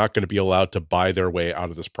they are not going to be allowed to buy their way out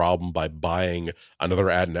of this problem by buying another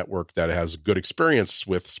ad network that has good experience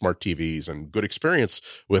with smart TVs and good experience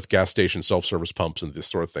with gas station self-service pumps and this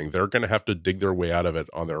sort of thing. They're going to have to dig their way out of it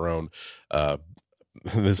on their own.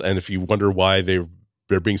 And if you wonder why they've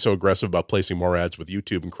they're being so aggressive about placing more ads with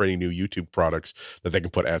YouTube and creating new YouTube products that they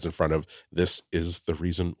can put ads in front of. This is the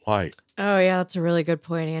reason why. Oh yeah, that's a really good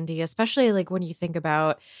point, Andy. Especially like when you think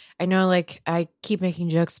about, I know like I keep making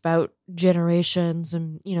jokes about generations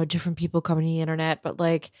and different people coming to the internet, but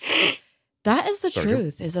like that is the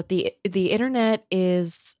truth. Is that the internet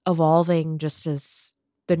is evolving just as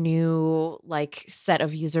the new like set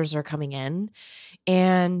of users are coming in,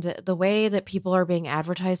 and the way that people are being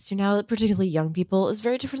advertised to now, particularly young people, is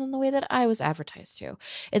very different than the way that I was advertised to.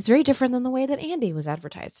 It's very different than the way that Andy was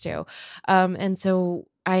advertised to. And so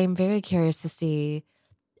I am very curious to see,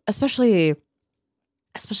 especially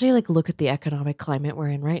like look at the economic climate we're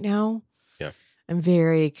in right now. Yeah. I'm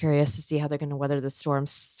very curious to see how they're going to weather the storm.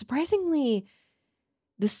 Surprisingly,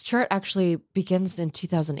 this chart actually begins in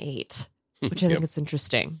 2008, which I think is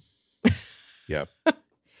interesting. Yeah.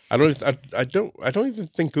 I don't even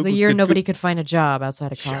think Google, the year nobody could find a job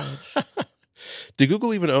outside of college. Did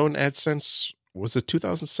Google even own AdSense? Was it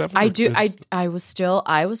 2007? I was still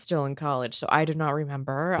in college, so I do not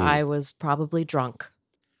remember. I was probably drunk.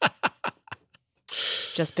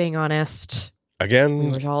 Just being honest.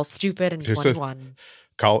 Again, we were all stupid and 21.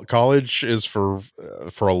 College is for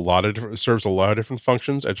a lot of serves a lot of different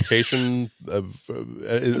functions. Education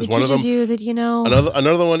is one of them. You that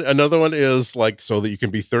another one is like so that you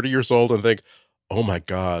can be 30 years old and think, oh my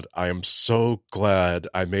God, I am so glad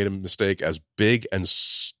I made a mistake as big and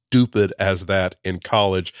stupid as that in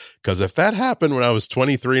college, because if that happened when I was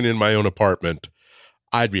 23 and in my own apartment,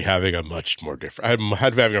 I'd be having a much more different. I'd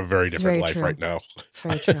be having a very different life right now. It's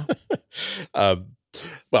very true.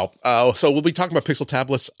 So we'll be talking about Pixel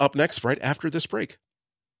tablets up next, right after this break.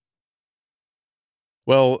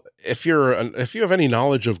 Well, if you have any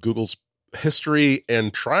knowledge of Google's history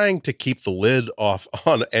and trying to keep the lid off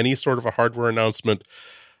on any sort of a hardware announcement,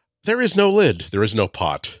 there is no lid. There is no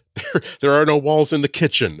pot. There are no walls in the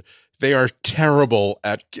kitchen. They are terrible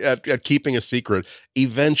at keeping a secret.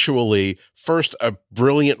 Eventually, first, a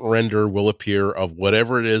brilliant render will appear of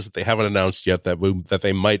whatever it is that they haven't announced yet that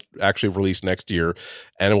they might actually release next year,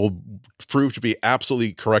 and it will prove to be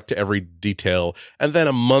absolutely correct to every detail. And then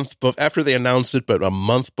after they announce it, but a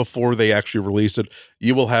month before they actually release it,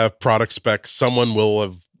 you will have product specs. Someone will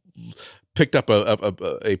have picked up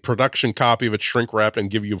a production copy of it, shrink wrapped, and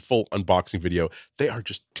give you a full unboxing video. They are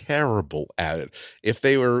just terrible at it.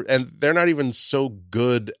 And they're not even so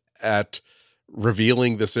good at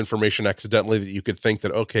revealing this information accidentally that you could think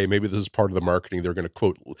that, okay, maybe this is part of the marketing. They're going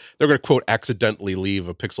to quote accidentally leave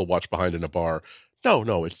a Pixel Watch behind in a bar.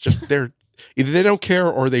 No, it's just either they don't care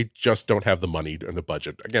or they just don't have the money and the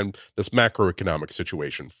budget. Again, this macroeconomic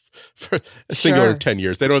situation for a singular 10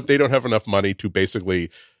 years, they don't have enough money to basically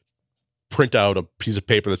print out a piece of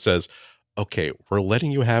paper that says, okay, we're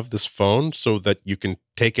letting you have this phone so that you can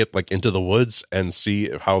take it like into the woods and see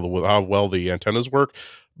how well the antennas work,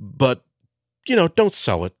 but don't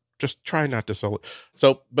sell it. Just try not to sell it.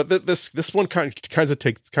 So, but this one kind of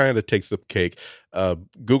takes the cake.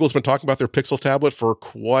 Google's been talking about their Pixel tablet for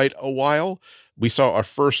quite a while. We saw our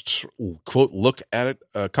first quote look at it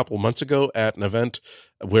a couple of months ago at an event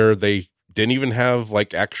where they didn't even have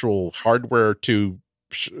like actual hardware to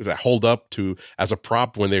hold up to as a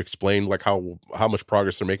prop when they explained like how much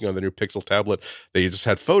progress they're making on the new Pixel tablet. They just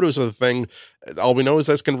had photos of the thing. All we know is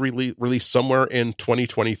that's going to release somewhere in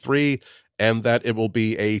 2023, and that it will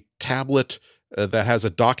be a tablet that has a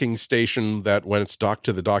docking station that when it's docked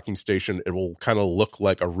to the docking station, it will kind of look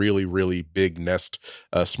like a really, really big Nest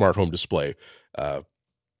smart home display.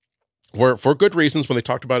 For good reasons. When they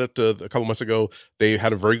talked about it a couple months ago, they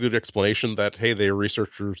had a very good explanation that, hey,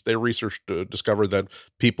 discovered that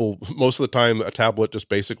people, most of the time, a tablet just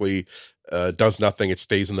basically does nothing. It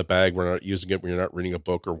stays in the bag. We're not using it when you're not reading a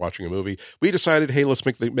book or watching a movie. We decided, hey, let's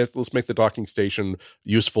make the docking station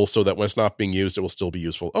useful so that when it's not being used, it will still be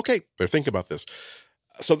useful. Okay, they're thinking about this.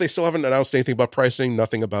 So they still haven't announced anything about pricing,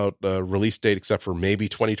 nothing about release date except for maybe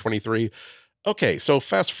 2023. Okay, so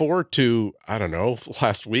fast forward to, I don't know,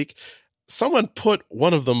 last week. Someone put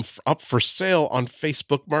one of them up for sale on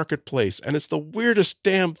Facebook Marketplace, and it's the weirdest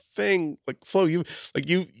damn thing. Like Flo,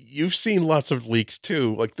 you've seen lots of leaks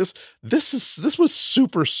too. Like this was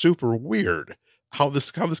super, super weird how this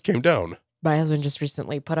came down. My husband just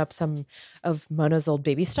recently put up some of Mona's old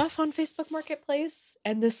baby stuff on Facebook Marketplace,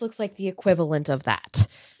 and this looks like the equivalent of that.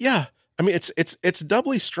 Yeah, I mean it's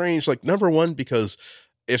doubly strange. Like, number one, because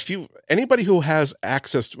anybody who has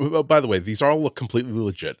access to, by the way, these all look completely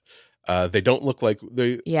legit. They don't look like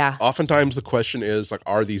they. Yeah. Oftentimes the question is like,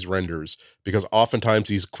 are these renders? Because oftentimes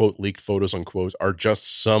these quote leaked photos unquote are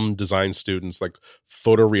just some design students like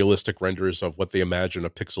photorealistic renders of what they imagine a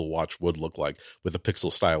Pixel Watch would look like with a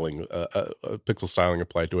pixel styling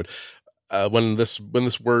applied to it. When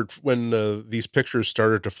these pictures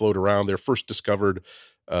started to float around, they're first discovered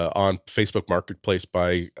on Facebook Marketplace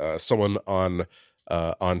by someone on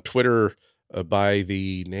Twitter by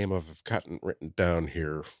the name of, I've gotten written down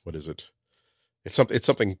here. What is it? It's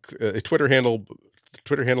something. Twitter handle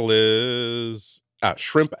is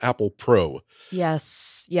Shrimp Apple Pro.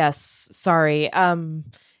 Yes. Sorry.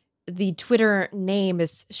 The Twitter name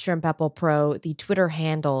is Shrimp Apple Pro. The Twitter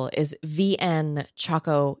handle is VN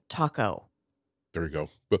Choco Taco. There you go.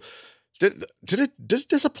 But did it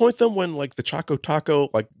disappoint them when like the Choco Taco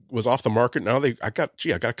like was off the market? Now I got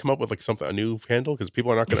to come up with like a new handle because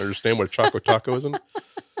people are not going to understand what a Choco Taco is.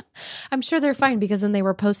 I'm sure they're fine because then they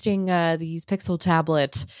were posting these Pixel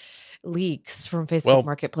tablet leaks from Facebook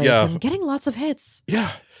Marketplace and getting lots of hits.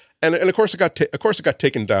 Yeah, and of course it got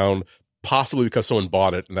taken down, possibly because someone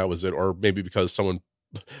bought it and that was it, or maybe because someone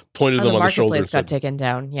pointed them on the shoulder. Marketplace got taken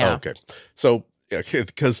down. Yeah. Oh, okay, so. Yeah,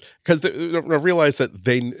 because I realize that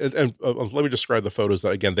let me describe the photos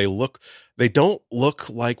that again they don't look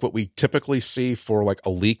like what we typically see for like a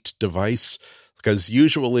leaked device, because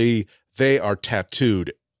usually they are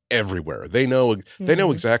tattooed everywhere. They know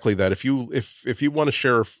exactly that if you want to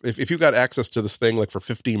share if you got access to this thing like for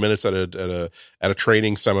 15 minutes at a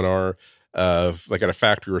training seminar, like at a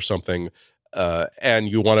factory or something. And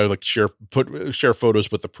you want to like share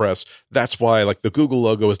photos with the press. That's why like the Google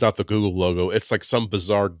logo is not the Google logo. It's like some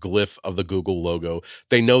bizarre glyph of the Google logo.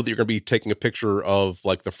 They know that you're going to be taking a picture of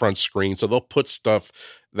like the front screen. So they'll put stuff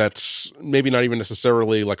that's maybe not even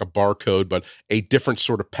necessarily like a barcode, but a different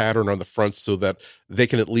sort of pattern on the front so that they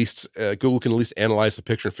can at least, Google can at least analyze the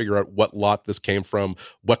picture and figure out what lot this came from,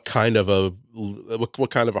 what kind of a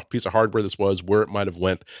piece of hardware this was, where it might have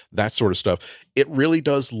went, that sort of stuff. It really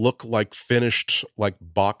does look like finished, like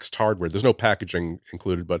boxed hardware. There's no packaging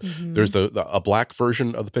included, but there's a black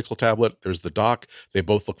version of the Pixel tablet. There's the dock. They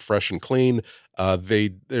both look fresh and clean.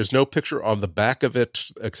 There's no picture on the back of it,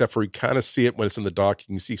 except for you kind of see it when it's in the dock. You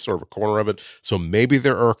can see sort of a corner of it. So maybe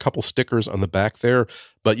there are a couple stickers on the back there,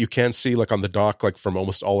 but you can see like on the dock, like from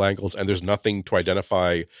almost all angles, and there's nothing to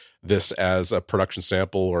identify this as a production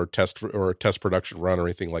sample or a test production run or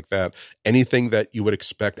anything like that. Anything that you would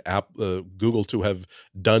expect Google to have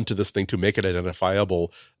done to this thing to make it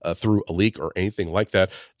identifiable through a leak or anything like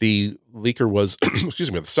that. The leaker was,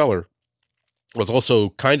 the seller was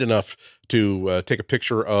also kind enough to take a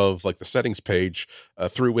picture of like the settings page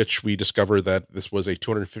through which we discovered that this was a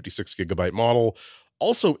 256 gigabyte model.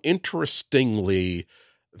 Also, interestingly,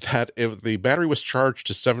 that if the battery was charged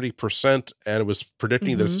to 70% and it was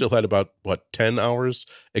predicting that it still had about 10 hours,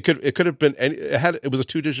 it could have been, it was a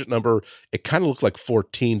 2-digit number. It kind of looked like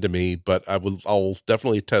 14 to me, but I'll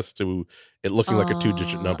definitely attest to it looking like a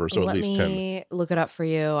 2-digit number. So at least 10. Let me look it up for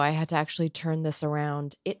you. I had to actually turn this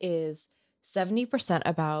around. It is 70%,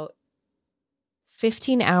 about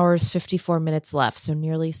 15 hours, 54 minutes left. So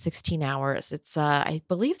nearly 16 hours. It's, I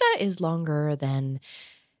believe that is longer than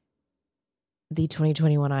the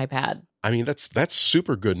 2021 iPad. I mean, that's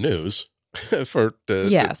super good news to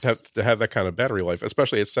have that kind of battery life,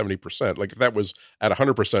 especially at 70%. Like if that was at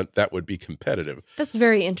 100%, that would be competitive. That's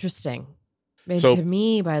very interesting. So, to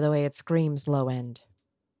me, by the way, it screams low end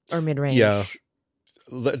or mid range. Yeah,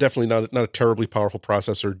 definitely not a terribly powerful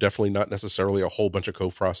processor. Definitely not necessarily a whole bunch of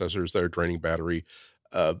co-processors that are draining battery.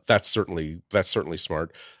 That's certainly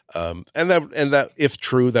smart. And that if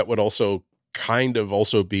true, that would also kind of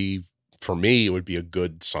also be, for me, it would be a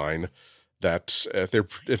good sign that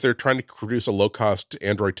if they're trying to produce a low cost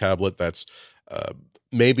Android tablet that's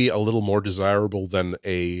maybe a little more desirable than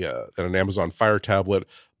an Amazon Fire tablet,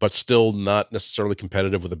 but still not necessarily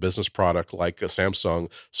competitive with a business product like a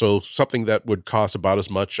Samsung. So something that would cost about as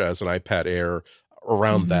much as an iPad Air,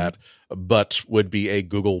 around that, but would be a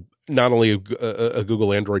Google, not only a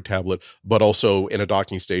Google Android tablet, but also in a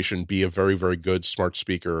docking station, be a very, very good smart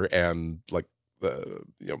speaker and like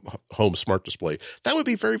home smart display. That would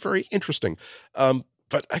be very, very interesting.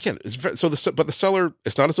 But again, but the seller,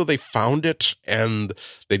 it's not as though they found it and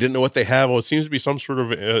they didn't know what they have. Well, it seems to be some sort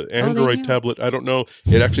of Android tablet. I don't know.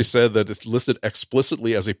 It actually said that it's listed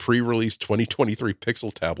explicitly as a pre-release 2023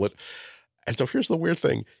 Pixel tablet. And so here's the weird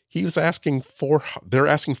thing. They're asking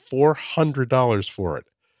 $400 for it.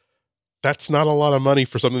 That's not a lot of money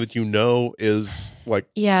for something that is like...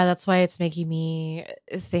 Yeah, that's why it's making me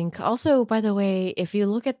think. Also, by the way, if you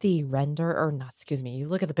look at the you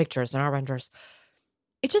look at the pictures, they're not renders.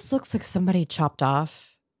 It just looks like somebody chopped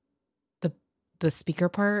off the speaker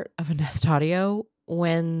part of a Nest Audio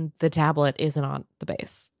when the tablet isn't on the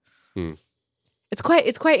base. It's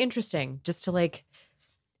quite interesting just to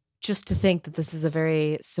think that this is a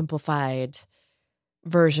very simplified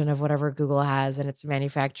version of whatever Google has in its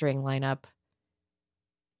manufacturing lineup.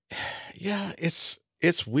 Yeah, it's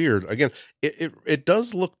weird. Again, it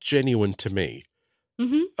does look genuine to me.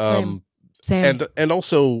 Same. And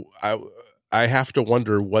also I have to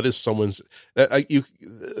wonder what is someone's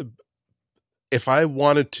if I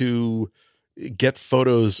wanted to get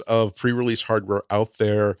photos of pre-release hardware out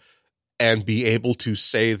there and be able to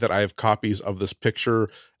say that I have copies of this picture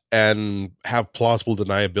and have plausible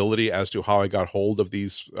deniability as to how I got hold of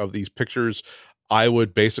these pictures, I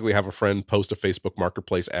would basically have a friend post a Facebook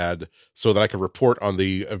Marketplace ad so that I could report on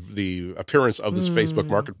the appearance of this Facebook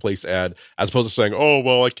Marketplace ad, as opposed to saying, "Oh,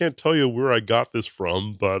 well, I can't tell you where I got this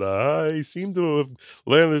from, but I seem to have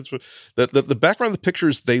landed." The background of the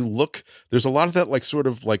pictures, there's a lot of that like sort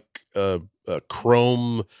of like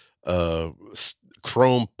chrome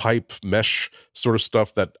pipe mesh sort of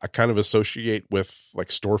stuff that I kind of associate with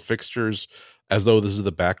like store fixtures, as though this is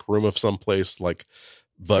the back room of some place. Like,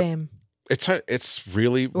 but Same. It's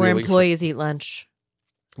really where really employees eat lunch.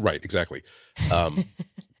 Right, exactly.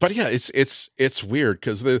 But yeah, it's weird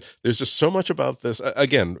because there's just so much about this.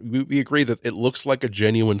 Again, we agree that it looks like a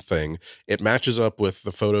genuine thing. It matches up with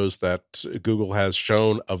the photos that Google has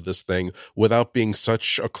shown of this thing without being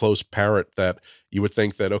such a close parrot that you would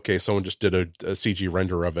think that, okay, someone just did a CG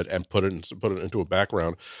render of it and put it into a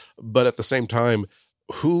background. But at the same time,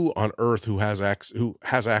 who on earth who has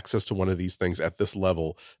access to one of these things at this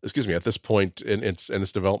level, at this point in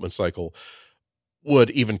its development cycle, would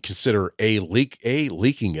even consider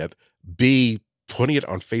leaking it, B, putting it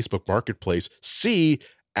on Facebook Marketplace, C,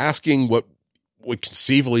 asking what would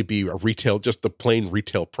conceivably be just the plain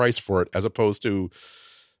retail price for it, as opposed to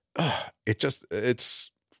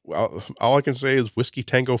well, all I can say is Whiskey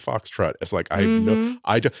Tango Foxtrot. It's like, I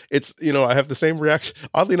have the same reaction.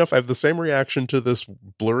 Oddly enough, I have the same reaction to this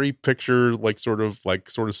blurry picture, like sort of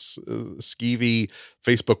skeevy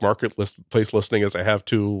Facebook Marketplace listing as I have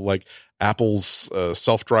to like Apple's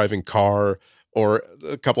self-driving car or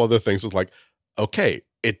a couple other things. It's like, okay,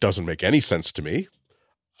 it doesn't make any sense to me.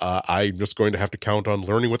 I'm just going to have to count on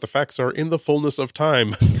learning what the facts are in the fullness of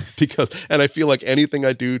time, and I feel like anything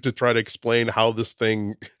I do to try to explain how this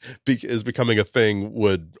thing is becoming a thing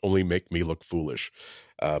would only make me look foolish.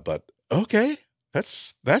 But okay,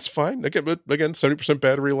 that's fine. Again, 70%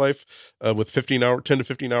 battery life with 10 to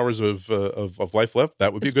 15 hours of life left.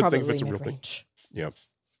 That would be a good thing if it's a real thing. Yeah,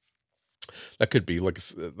 that could be like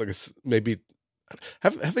maybe.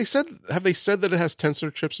 Have they said that it has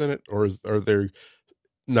tensor chips in it, or are there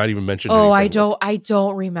not even mentioned? Oh, I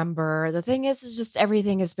don't remember. The thing is just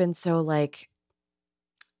everything has been so like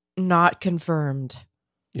not confirmed.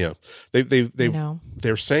 Yeah,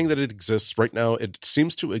 they're saying that it exists right now. It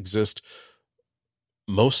seems to exist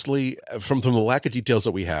mostly from the lack of details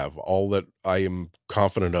that we have. All that I am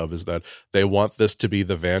confident of is that they want this to be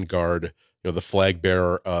the vanguard, the flag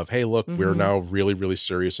bearer of, hey, look, we're now really, really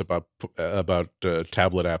serious about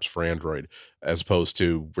tablet apps for Android, as opposed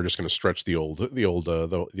to we're just going to stretch the old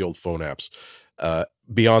phone apps.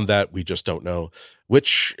 Beyond that, we just don't know,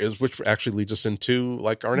 which actually leads us into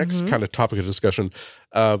like our next kind of topic of discussion.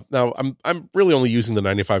 Now, I'm really only using the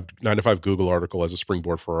 95 Google article as a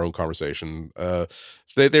springboard for our own conversation.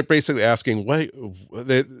 They're basically asking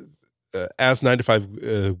as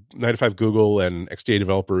 95 Google and XDA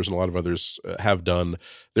developers and a lot of others have done.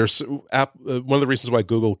 There's one of the reasons why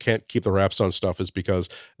Google can't keep their apps on stuff is because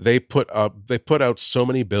they put out so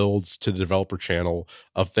many builds to the developer channel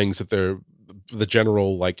of things that they're the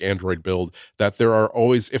general like Android build, that there are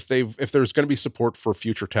always, if there's going to be support for a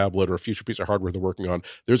future tablet or a future piece of hardware they're working on,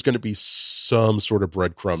 there's going to be some sort of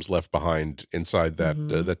breadcrumbs left behind inside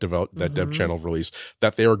that dev channel release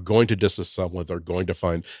that they are going to disassemble, they're going to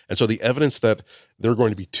find. And so the evidence that there are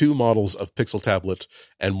going to be two models of Pixel tablet,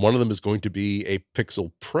 and one of them is going to be a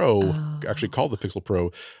Pixel Pro, actually called the Pixel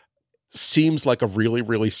Pro, seems like a really,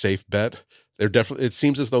 really safe bet. It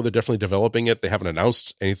seems as though they're definitely developing it. They haven't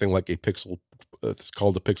announced anything like a Pixel. It's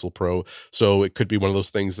called the Pixel Pro. So it could be one of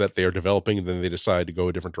those things that they are developing and then they decide to go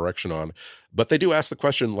a different direction on. But they do ask the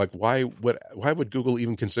question, like, why would Google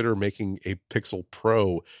even consider making a Pixel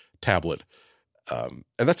Pro tablet? And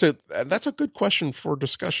that's a good question for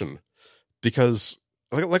discussion, because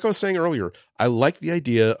like I was saying earlier, I like the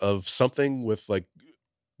idea of something with like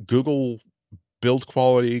Google build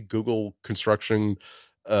quality, Google construction,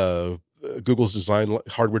 Google's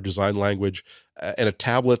hardware design language, and a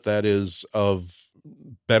tablet that is of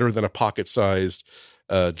better than a pocket-sized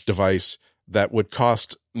device that would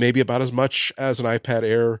cost maybe about as much as an iPad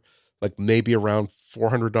Air, like maybe around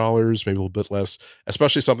 $400, maybe a little bit less,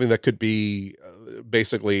 especially something that could be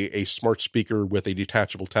basically a smart speaker with a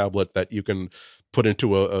detachable tablet that you can put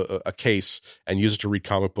into a case and use it to read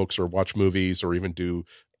comic books or watch movies or even do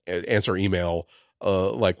answer email,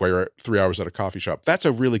 like while you're 3 hours at a coffee shop. That's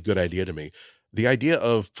a really good idea to me. The idea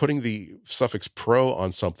of putting the Suffix Pro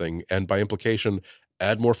on something and by implication,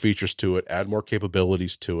 add more features to it, add more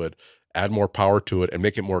capabilities to it, add more power to it, and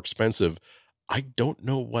make it more expensive. I don't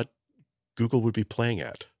know what Google would be playing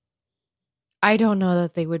at. I don't know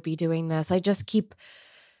that they would be doing this. I just keep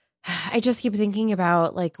thinking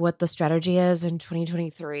about like what the strategy is in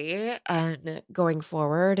 2023 and going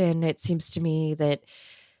forward. And it seems to me that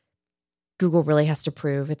Google really has to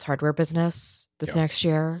prove its hardware business this next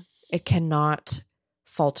year. It cannot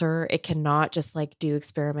falter. It cannot just like do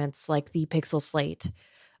experiments like the Pixel Slate.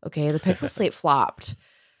 Okay. The Pixel Slate flopped.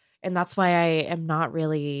 And that's why I'm not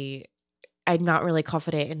really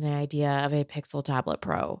confident in the idea of a Pixel Tablet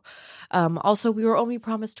Pro. Also, we were only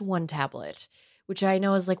promised one tablet, which I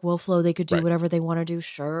know is like Wolflow. They could do whatever they want to do.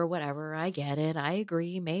 Sure, whatever. I get it. I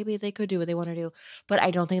agree. Maybe they could do what they want to do. But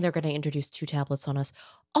I don't think they're going to introduce two tablets on us.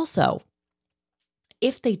 Also,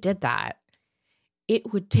 if they did that,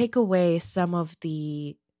 it would take away some of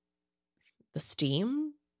the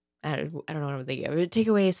steam. I don't know what I'm thinking. It would take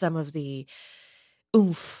away some of the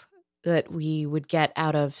oomph that we would get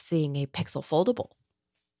out of seeing a Pixel foldable,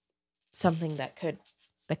 something that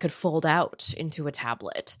could fold out into a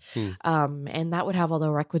tablet, and that would have all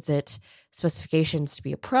the requisite specifications to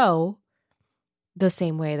be a Pro, the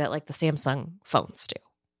same way that like the Samsung phones do.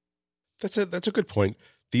 That's a good point.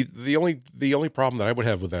 The only problem that I would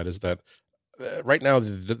have with that is that right now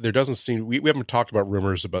there doesn't seem we haven't talked about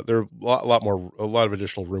rumors about there are a lot of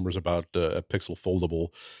additional rumors about a Pixel foldable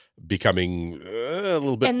becoming a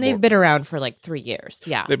little bit, and they've been around for like 3 years.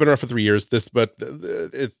 Yeah, they've been around for 3 years.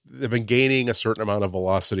 They've been gaining a certain amount of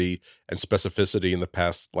velocity and specificity in the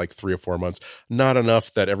past like 3 or 4 months. Not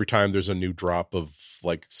enough that every time there's a new drop of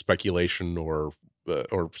like speculation or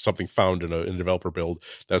something found in a developer build,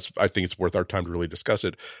 I think it's worth our time to really discuss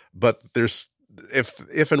it. But there's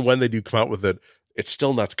if and when they do come out with it, it's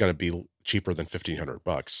still not going to be cheaper than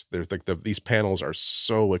 $1,500. There's like these panels are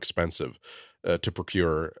so expensive to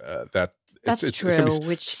procure that that's true. And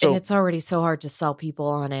it's already so hard to sell people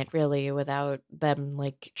on it, really, without them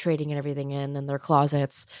like trading everything in their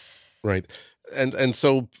closets. Right, and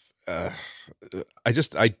so I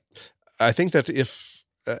think that if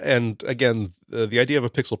and again the idea of a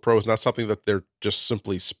Pixel Pro is not something that they're just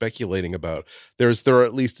simply speculating about. There are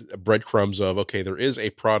at least breadcrumbs of okay, there is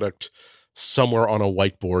a product somewhere on a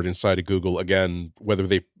whiteboard inside of Google. Again, whether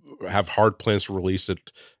they have hard plans to release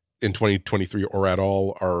it in 2023 or at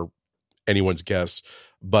all are anyone's guess,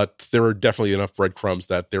 but there are definitely enough breadcrumbs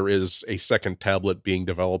that there is a second tablet being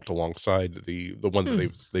developed alongside the one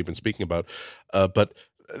that they've been speaking about. But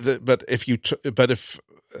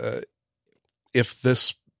if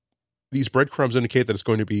these breadcrumbs indicate that it's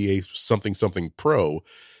going to be a something Pro,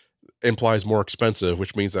 implies more expensive,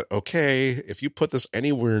 which means that okay, if you put this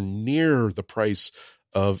anywhere near the price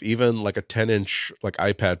of even like a 10-inch like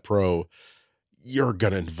iPad Pro, you're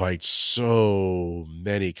going to invite so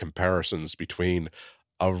many comparisons between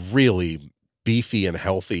a really beefy and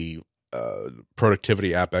healthy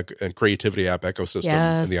productivity app and creativity app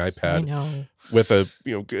ecosystem in the iPad with a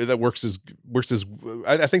that works as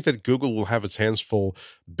I think that Google will have its hands full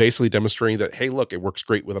basically demonstrating that hey, look, it works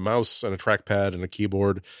great with a mouse and a trackpad and a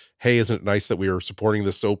keyboard. Hey, isn't it nice that we are supporting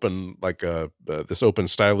this open this open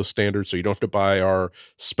stylus standard, so you don't have to buy our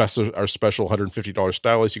special $150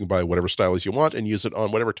 stylus. You can buy whatever stylus you want and use it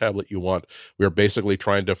on whatever tablet you want. We are basically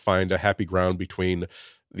trying to find a happy ground between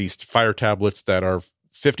these Fire tablets that are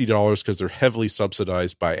 $50 because they're heavily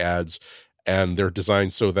subsidized by ads, and they're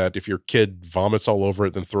designed so that if your kid vomits all over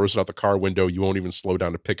it, then throws it out the car window, you won't even slow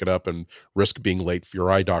down to pick it up and risk being late for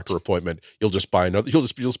your eye doctor appointment. You'll just buy another. You'll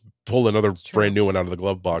just pull another brand new one out of the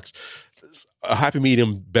glove box. A happy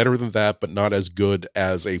medium, better than that, but not as good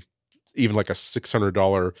as even like a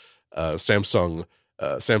 $600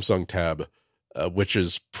 Samsung Tab. Which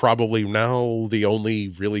is probably now the only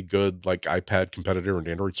really good like iPad competitor in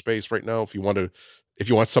Android space right now. If you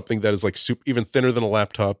want something that is like even thinner than a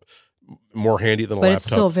laptop, more handy than a laptop. But it's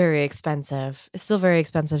still very expensive. It's still very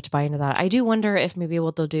expensive to buy into that. I do wonder if maybe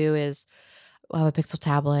what they'll do is we'll have a Pixel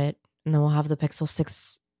tablet and then we'll have the Pixel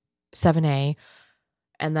 7a.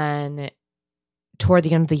 And then toward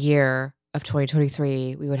the end of the year of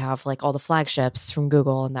 2023, we would have like all the flagships from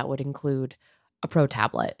Google, and that would include a Pro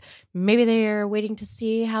tablet. Maybe they're waiting to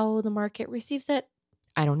see how the market receives it.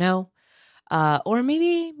 I don't know. Or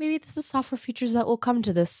maybe this is software features that will come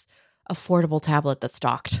to this affordable tablet that's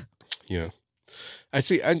docked. Yeah. I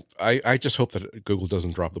see. I just hope that Google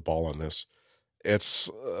doesn't drop the ball on this. It's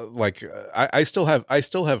I still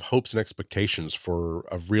have hopes and expectations for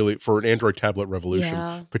an Android tablet revolution.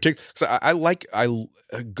 Yeah. Particularly,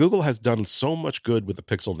 Google has done so much good with the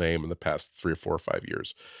Pixel name in the past 3 or 4 or 5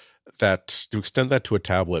 years that to extend that to a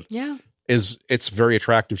tablet, it's very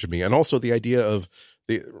attractive to me. And also the idea of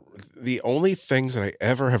the only things that I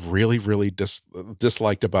ever have really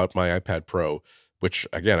disliked about my iPad Pro, which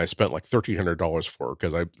again I spent like $1,300 for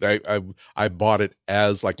because I bought it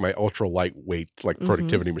as like my ultra lightweight like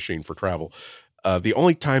productivity machine for travel. The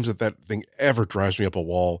only times that thing ever drives me up a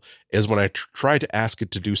wall is when I try to ask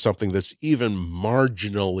it to do something that's even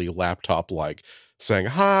marginally laptop like, saying,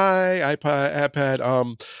 "Hi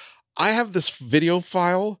iPad, I have this video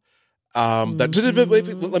file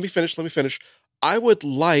let me finish. I would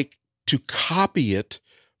like to copy it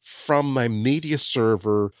from my media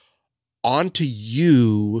server onto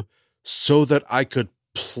you so that I could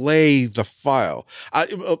play the file."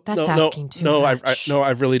 That's asking too much. I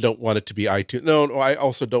really don't want it to be iTunes. No, I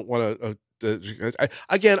also don't want to.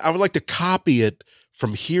 Again, I would like to copy it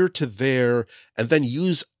from here to there and then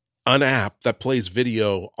use an app that plays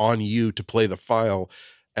video on you to play the file.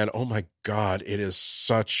 And oh my God, it is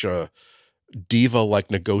such a diva-like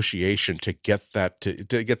negotiation to get that to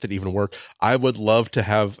get that even work. I would love to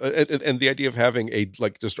have, and the idea of having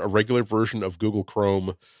just a regular version of Google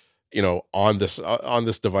Chrome, on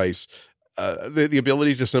this device, the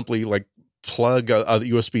ability to simply like plug a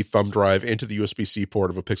USB thumb drive into the USB-C port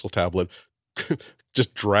of a Pixel tablet,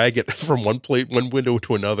 just drag it from one window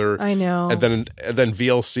to another. I know. And then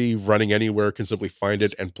VLC running anywhere can simply find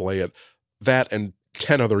it and play it. That and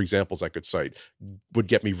 10 other examples I could cite would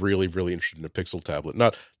get me really, really interested in a Pixel tablet.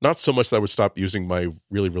 Not so much that I would stop using my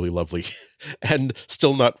really, really lovely and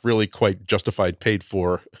still not really quite justified paid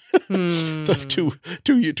for the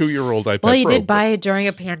two-year-old iPad Pro. Well, you did buy it during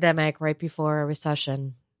a pandemic right before a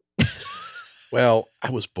recession. Well,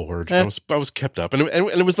 I was bored. I was kept up, and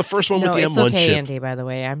it was the first one with the M1 chip. It's okay, Andy. By the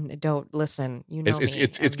way, don't listen. You know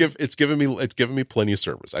it's given me plenty of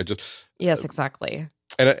service. Yes, exactly.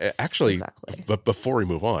 And but before we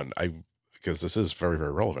move on, because this is very,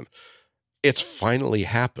 very relevant, it's finally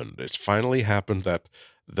happened. It's finally happened that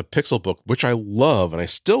the Pixel Book, which I love and I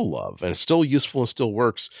still love and it's still useful and still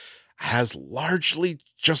works, has largely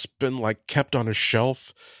just been like kept on a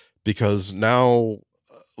shelf because now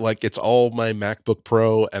like it's all my MacBook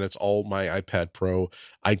Pro and it's all my iPad Pro.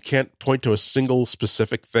 I can't point to a single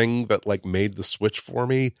specific thing that like made the switch for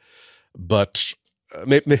me, but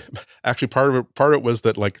actually part of it was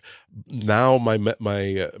that like now my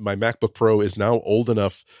MacBook Pro is now old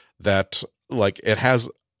enough that like it has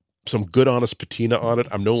some good honest patina on it.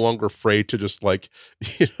 I'm no longer afraid to just like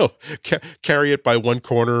carry it by one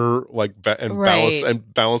corner like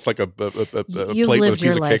balance like a plate with a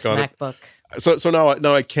piece of cake on MacBook. It. So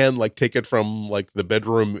now I can like take it from like the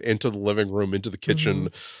bedroom into the living room into the kitchen,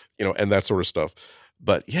 and that sort of stuff.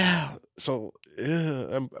 But yeah, so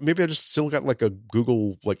maybe I just still got like a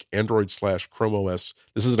Google like Android / Chrome OS.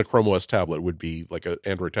 This isn't a Chrome OS tablet; it would be like an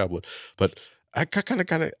Android tablet. But I kind of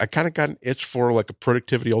got an itch for like a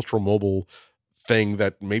productivity ultra mobile thing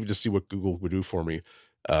that maybe to see what Google would do for me.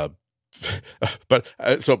 But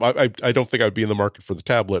so I don't think I'd be in the market for the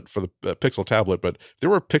tablet for the Pixel tablet. But if there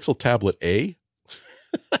were a Pixel Tablet A.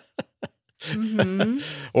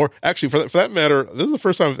 Or actually, for that matter, this is the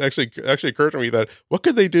first time it actually occurred to me that what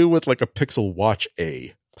could they do with like a Pixel Watch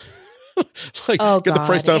A? Like get the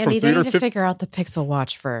price down Andy, from $350. They need to figure out the Pixel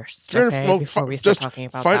Watch first, okay, before we start talking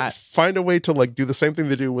about that. Find a way to like do the same thing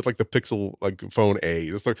they do with like the Pixel like phone A.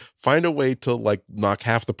 Just like find a way to like knock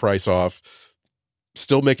half the price off,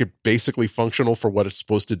 still make it basically functional for what it's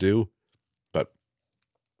supposed to do. But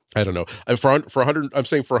I don't know. For $150,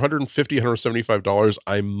 $175,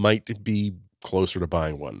 I might be closer to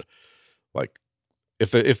buying one. Like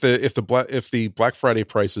if the Black Friday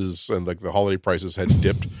prices and like the holiday prices had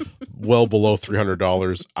dipped well below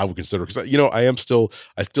 $300, I would consider, because I still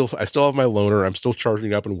have my loaner. I'm still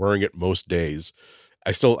charging it up and wearing it most days.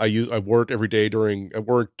 I wore it every day I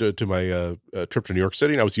wore it to my trip to New York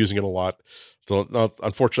City, and I was using it a lot. So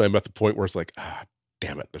unfortunately, I'm at the point where it's like,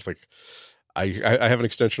 damn it. It's like I have an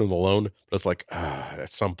extension on the loan, but it's like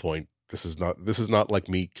at some point this is not like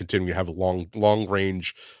me continuing to have a long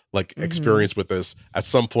range like experience with this. At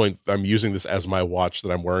some point, I'm using this as my watch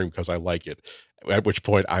that I'm wearing because I like it. At which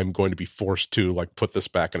point, I'm going to be forced to like put this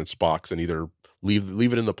back in its box and either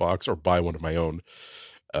leave it in the box or buy one of my own.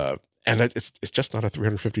 And it's just not a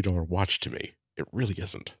 $350 watch to me. It really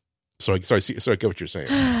isn't. So I get what you're saying.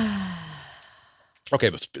 Okay,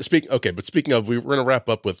 but speaking of, we're going to wrap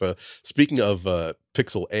up with speaking of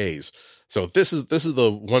Pixel A's. So this is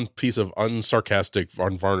the one piece of unsarcastic,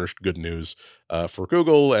 unvarnished good news for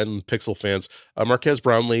Google and Pixel fans. Marques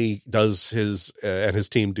Brownlee does his and his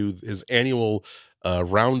team do his annual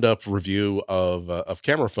roundup review of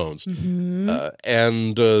camera phones,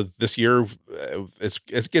 and this year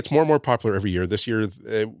it gets more and more popular every year. This year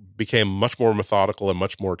it became much more methodical and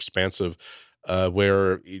much more expansive.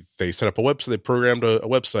 Where they set up a website, they programmed a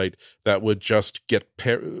website that would just get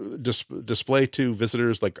display to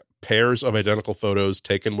visitors like pairs of identical photos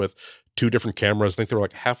taken with two different cameras. I think there were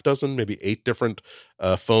like half dozen, maybe 8 different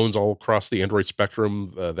phones all across the Android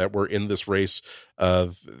spectrum that were in this race.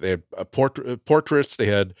 They had portraits, they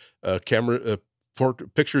had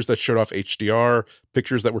pictures that showed off HDR,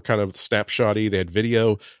 pictures that were kind of snapshotty. They had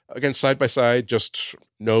video, again, side by side, just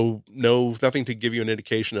nothing to give you an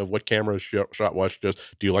indication of what camera shot what. Just,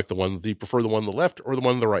 do you prefer the one on the left or the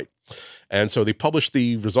one on the right? And so they published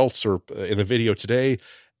the results in the video today,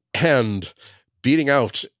 and beating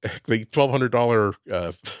out the $1,200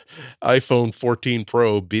 iPhone 14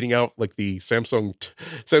 Pro, beating out like the Samsung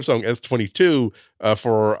S22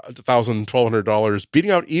 for $1,200,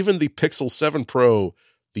 beating out even the Pixel 7 Pro,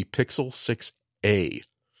 the Pixel 6a.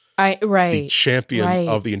 The champion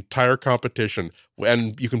of the entire competition.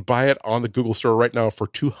 And you can buy it on the Google Store right now for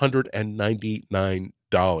 $299.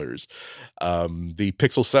 The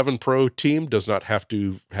Pixel 7 Pro team does not have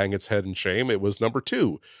to hang its head in shame. It was number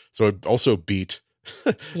 2. So it also beat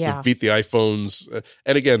it beat the iPhones.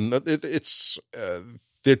 And again, it's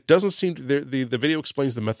there doesn't seem to, the video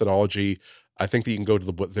explains the methodology. I think that you can go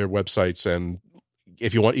to their websites and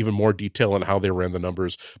if you want even more detail on how they ran the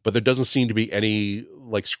numbers, but there doesn't seem to be any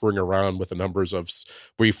like screwing around with the numbers of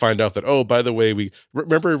where you find out that, oh, by the way, we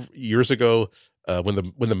remember years ago when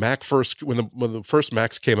the first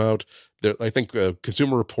Macs came out, I think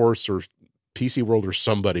Consumer Reports or PC World or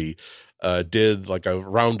somebody did like a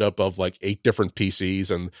roundup of like 8 different PCs,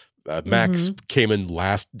 and Macs came in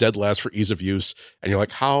dead last for ease of use, and you're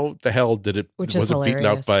like, how the hell did it was it beaten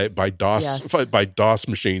out by DOS by DOS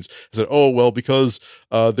machines? I said, oh well, because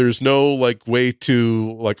there's no like way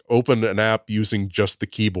to like open an app using just the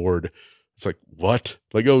keyboard. It's like, what?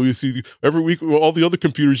 Like, oh, you see, every week, all the other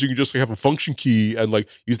computers, you can just like, have a function key and like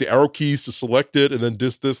use the arrow keys to select it, and then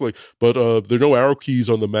this, like, but there are no arrow keys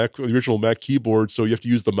on the original Mac keyboard, so you have to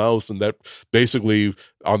use the mouse, and that basically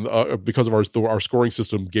on because of our scoring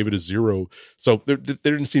system gave it a 0. So there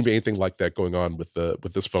didn't seem to be anything like that going on with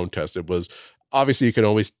this phone test. It was obviously you can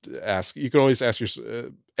always ask your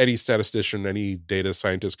any statistician, any data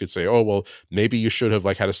scientist could say, oh, well, maybe you should have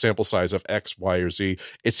like had a sample size of X, Y, or Z.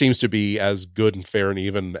 It seems to be as good and fair and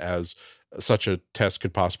even as such a test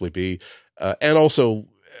could possibly be. And also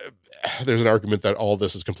there's an argument that all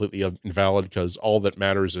this is completely invalid because all that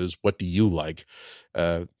matters is what do you like?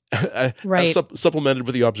 Right. Supplemented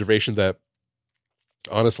with the observation that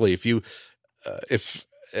honestly, if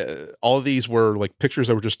all of these were like pictures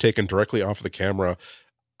that were just taken directly off of the camera,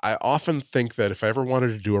 I often think that if I ever wanted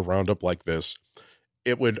to do a roundup like this,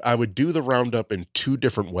 I would do the roundup in 2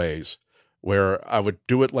 different ways, where I would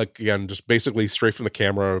do it like, again, just basically straight from the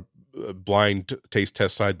camera, blind taste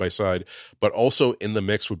test side by side, but also in the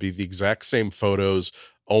mix would be the exact same photos,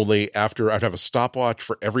 only after I'd have a stopwatch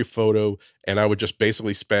for every photo, and I would just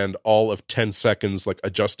basically spend all of 10 seconds like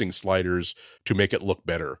adjusting sliders to make it look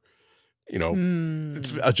better. You know,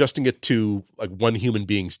 adjusting it to like one human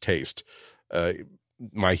being's taste.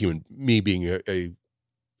 Me being a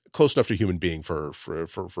close enough to human being for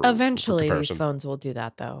eventually for these phones will do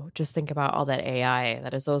that though. Just think about all that AI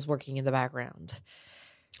that is always working in the background.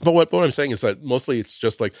 But what I'm saying is that mostly it's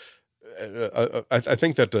just like I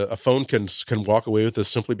think that a phone can walk away with this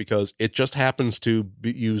simply because it just happens to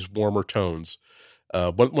use warmer tones.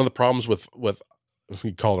 One of the problems with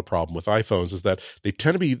we call it a problem with iPhones is that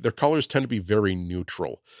their colors tend to be very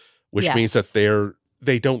neutral, which means that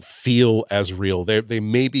they don't feel as real. They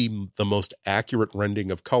may be the most accurate rendering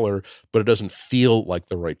of color, but it doesn't feel like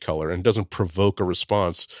the right color and doesn't provoke a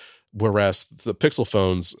response. Whereas the Pixel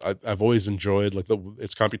phones, I've always enjoyed like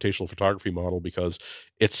its computational photography model because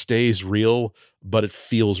it stays real, but it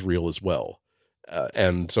feels real as well.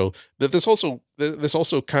 And so this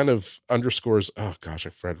also kind of underscores, oh gosh,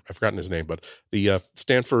 I've forgotten his name, but the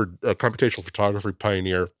Stanford computational photography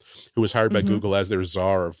pioneer who was hired by Google as their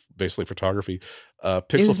czar of basically photography.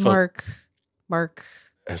 Pixel Mark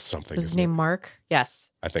as something. Was his name Mark?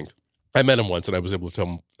 Yes, I think I met him once, and I was able to tell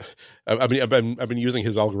him. I mean, I've been using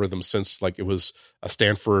his algorithm since like it was a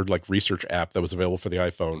Stanford like research app that was available for the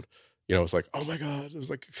iPhone. It's like, oh my God, it was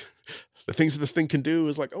like the things that this thing can do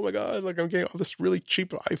is like, oh my God, like I'm getting all this really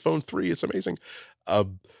cheap iPhone 3. It's amazing.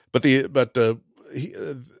 One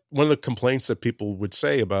of the complaints that people would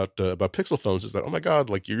say about Pixel phones is that, oh my God,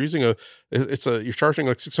 like you're charging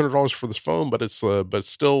like $600 for this phone, but it's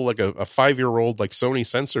still like a 5-year-old like Sony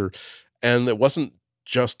sensor. And it wasn't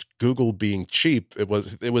just Google being cheap. It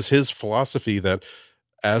was his philosophy that,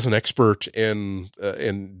 as an expert in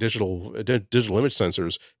digital image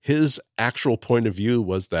sensors, his actual point of view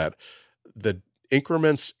was that the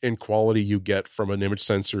increments in quality you get from an image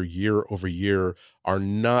sensor year over year are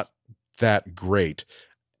not that great.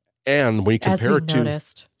 And when you compare it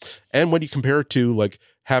to like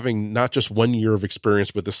having not just 1 year of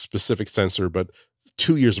experience with a specific sensor, but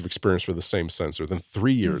 2 years of experience with the same sensor, then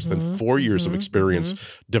 3 years, then 4 years of experience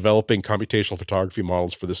developing computational photography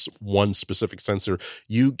models for this one specific sensor,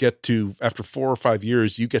 you get to, after 4 or 5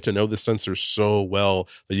 years, you get to know the sensor so well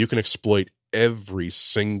that you can exploit every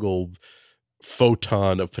single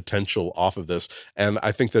photon of potential off of this. And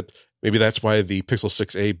I think that maybe that's why the Pixel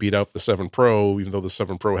 6a beat out the 7 Pro, even though the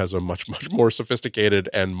 7 Pro has a much, much more sophisticated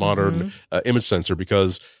and modern image sensor,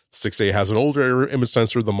 because 6a has an older image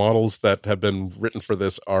sensor. The models that have been written for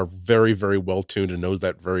this are very, very well tuned and knows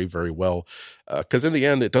that very, very well. Because in the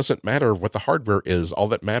end, it doesn't matter what the hardware is. All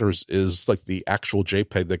that matters is like the actual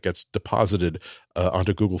JPEG that gets deposited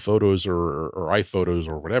onto Google Photos or iPhotos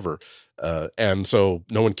or whatever. And so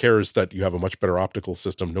no one cares that you have a much better optical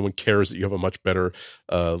system. No one cares that you have a much better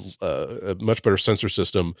sensor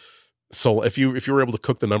system. So if you were able to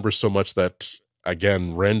cook the numbers so much that,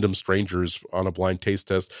 again, random strangers on a blind taste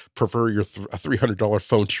test prefer a $300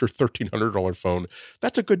 phone to your $1,300 phone,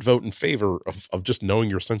 that's a good vote in favor of just knowing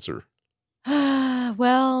your sensor.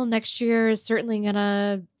 Well, next year is certainly going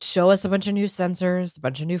to show us a bunch of new sensors, a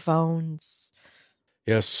bunch of new phones.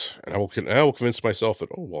 Yes, and I will convince myself that,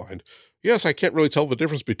 yes, I can't really tell the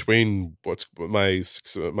difference between what's my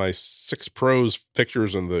 6 Pro's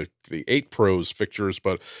pictures and the 8 Pro's pictures,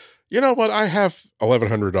 but you know what? I have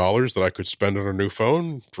 $1,100 that I could spend on a new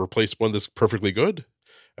phone to replace one that's perfectly good,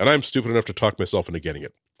 and I'm stupid enough to talk myself into getting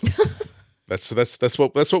it. That's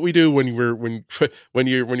what we do when your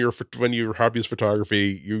hobby is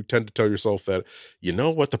photography. You tend to tell yourself that, you know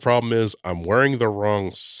what the problem is? I'm wearing the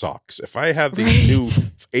wrong socks. If I had these new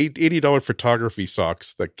 $80 photography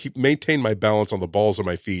socks that maintain my balance on the balls of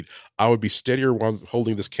my feet, I would be steadier while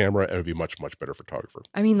holding this camera, and it would be much, much better photographer.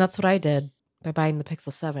 I mean, that's what I did by buying the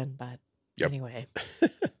Pixel 7, but anyway.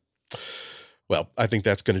 Well, I think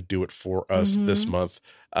that's going to do it for us this month.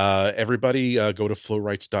 Everybody, go to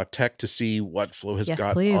flowrights.tech to see what Flo has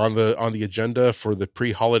got on the agenda for the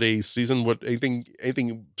pre-holiday season.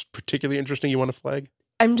 Anything particularly interesting you want to flag?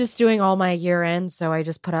 I'm just doing all my year end, so I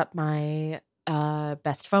just put up my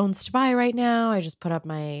best phones to buy right now. I just put up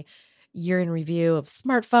my year in review of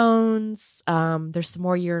smartphones. There's some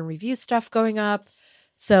more year in review stuff going up,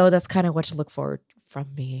 so that's kind of what to look forward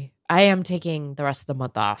from me. I am taking the rest of the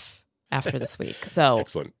month off after this week. So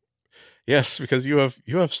excellent. Yes, because you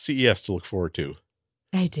have CES to look forward to.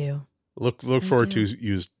 I do. Look forward to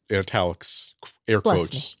use italics, air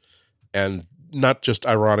quotes, and not just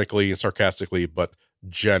ironically and sarcastically, but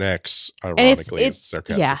Gen X ironically and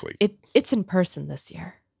sarcastically. Yeah, it's in person this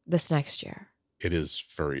next year. It is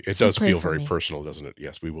it does feel very personal, doesn't it?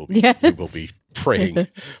 Yes, we will be. Yes. We will be praying.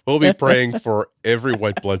 We'll be praying for every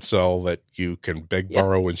white blood cell that you can beg,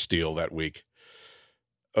 borrow, and steal that week.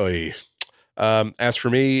 As for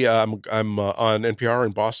me, I'm on NPR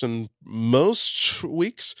in Boston most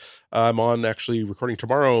weeks. I'm on actually recording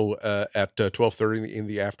tomorrow at 12:30 in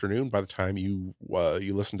the afternoon. By the time you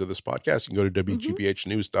listen to this podcast, you can go to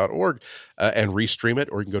WGBHnews.org and restream it,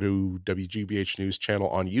 or you can go to WGBH News channel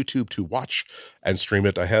on YouTube to watch and stream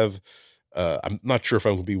it. I have. I'm not sure if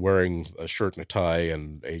I'm going to be wearing a shirt and a tie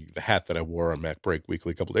and the hat that I wore on Mac Break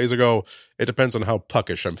Weekly a couple days ago. It depends on how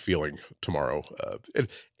puckish I'm feeling tomorrow.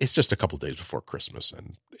 It's just a couple days before Christmas,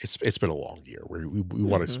 and it's been a long year. We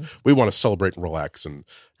want to celebrate and relax and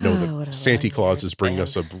know that Santa Claus is bringing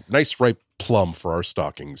us a nice ripe plum for our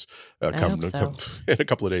stockings come in a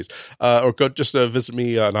couple of days. Or go just visit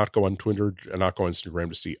me, not go on Twitter and not go on Instagram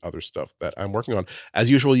to see other stuff that I'm working on. As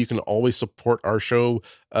usual, you can always support our show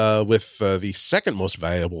with the second most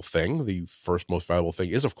valuable thing. The first most valuable thing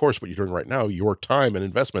is, of course, what you're doing right now, your time and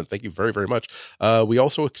investment. Thank you very, very much. We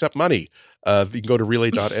also accept money. You can go to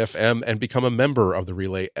relay.fm and become a member of the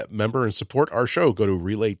Relay member and support our show. Go to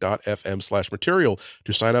relay.fm/material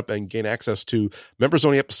to sign up and gain access to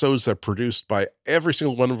members-only episodes that are produced by every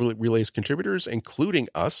single one of Relay's contributors, including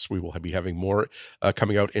us. We will be having more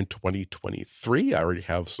coming out in 2023. I already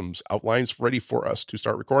have some outlines ready for us to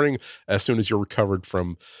start recording as soon as you're recovered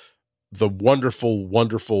from the wonderful,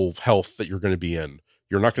 wonderful health that you're going to be in.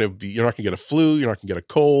 You're not going to get a flu. You're not going to get a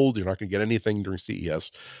cold. You're not going to get anything during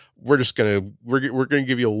CES. We're going to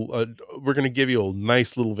give you a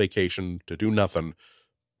nice little vacation to do nothing,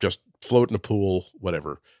 just float in a pool,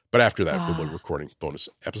 whatever. But after that, we'll be recording bonus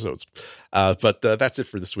episodes. But that's it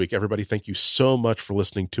for this week. Everybody, thank you so much for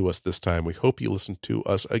listening to us this time. We hope you listen to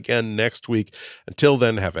us again next week. Until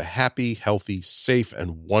then, have a happy, healthy, safe,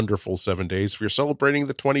 and wonderful 7 days. If you're celebrating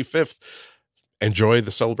the 25th, enjoy the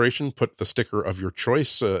celebration. Put the sticker of your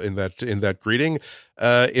choice in that greeting.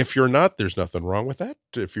 If you're not, there's nothing wrong with that.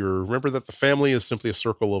 If you remember that the family is simply a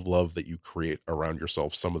circle of love that you create around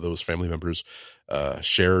yourself. Some of those family members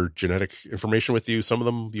share genetic information with you. Some of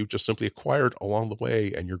them you just simply acquired along the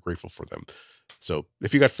way, and you're grateful for them. So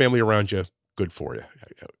if you got family around you, good for you.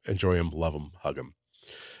 Enjoy them, love them, hug them,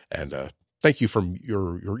 and thank you from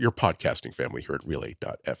your podcasting family here at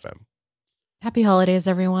Relay.fm. Happy holidays,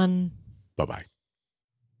 everyone. Bye-bye.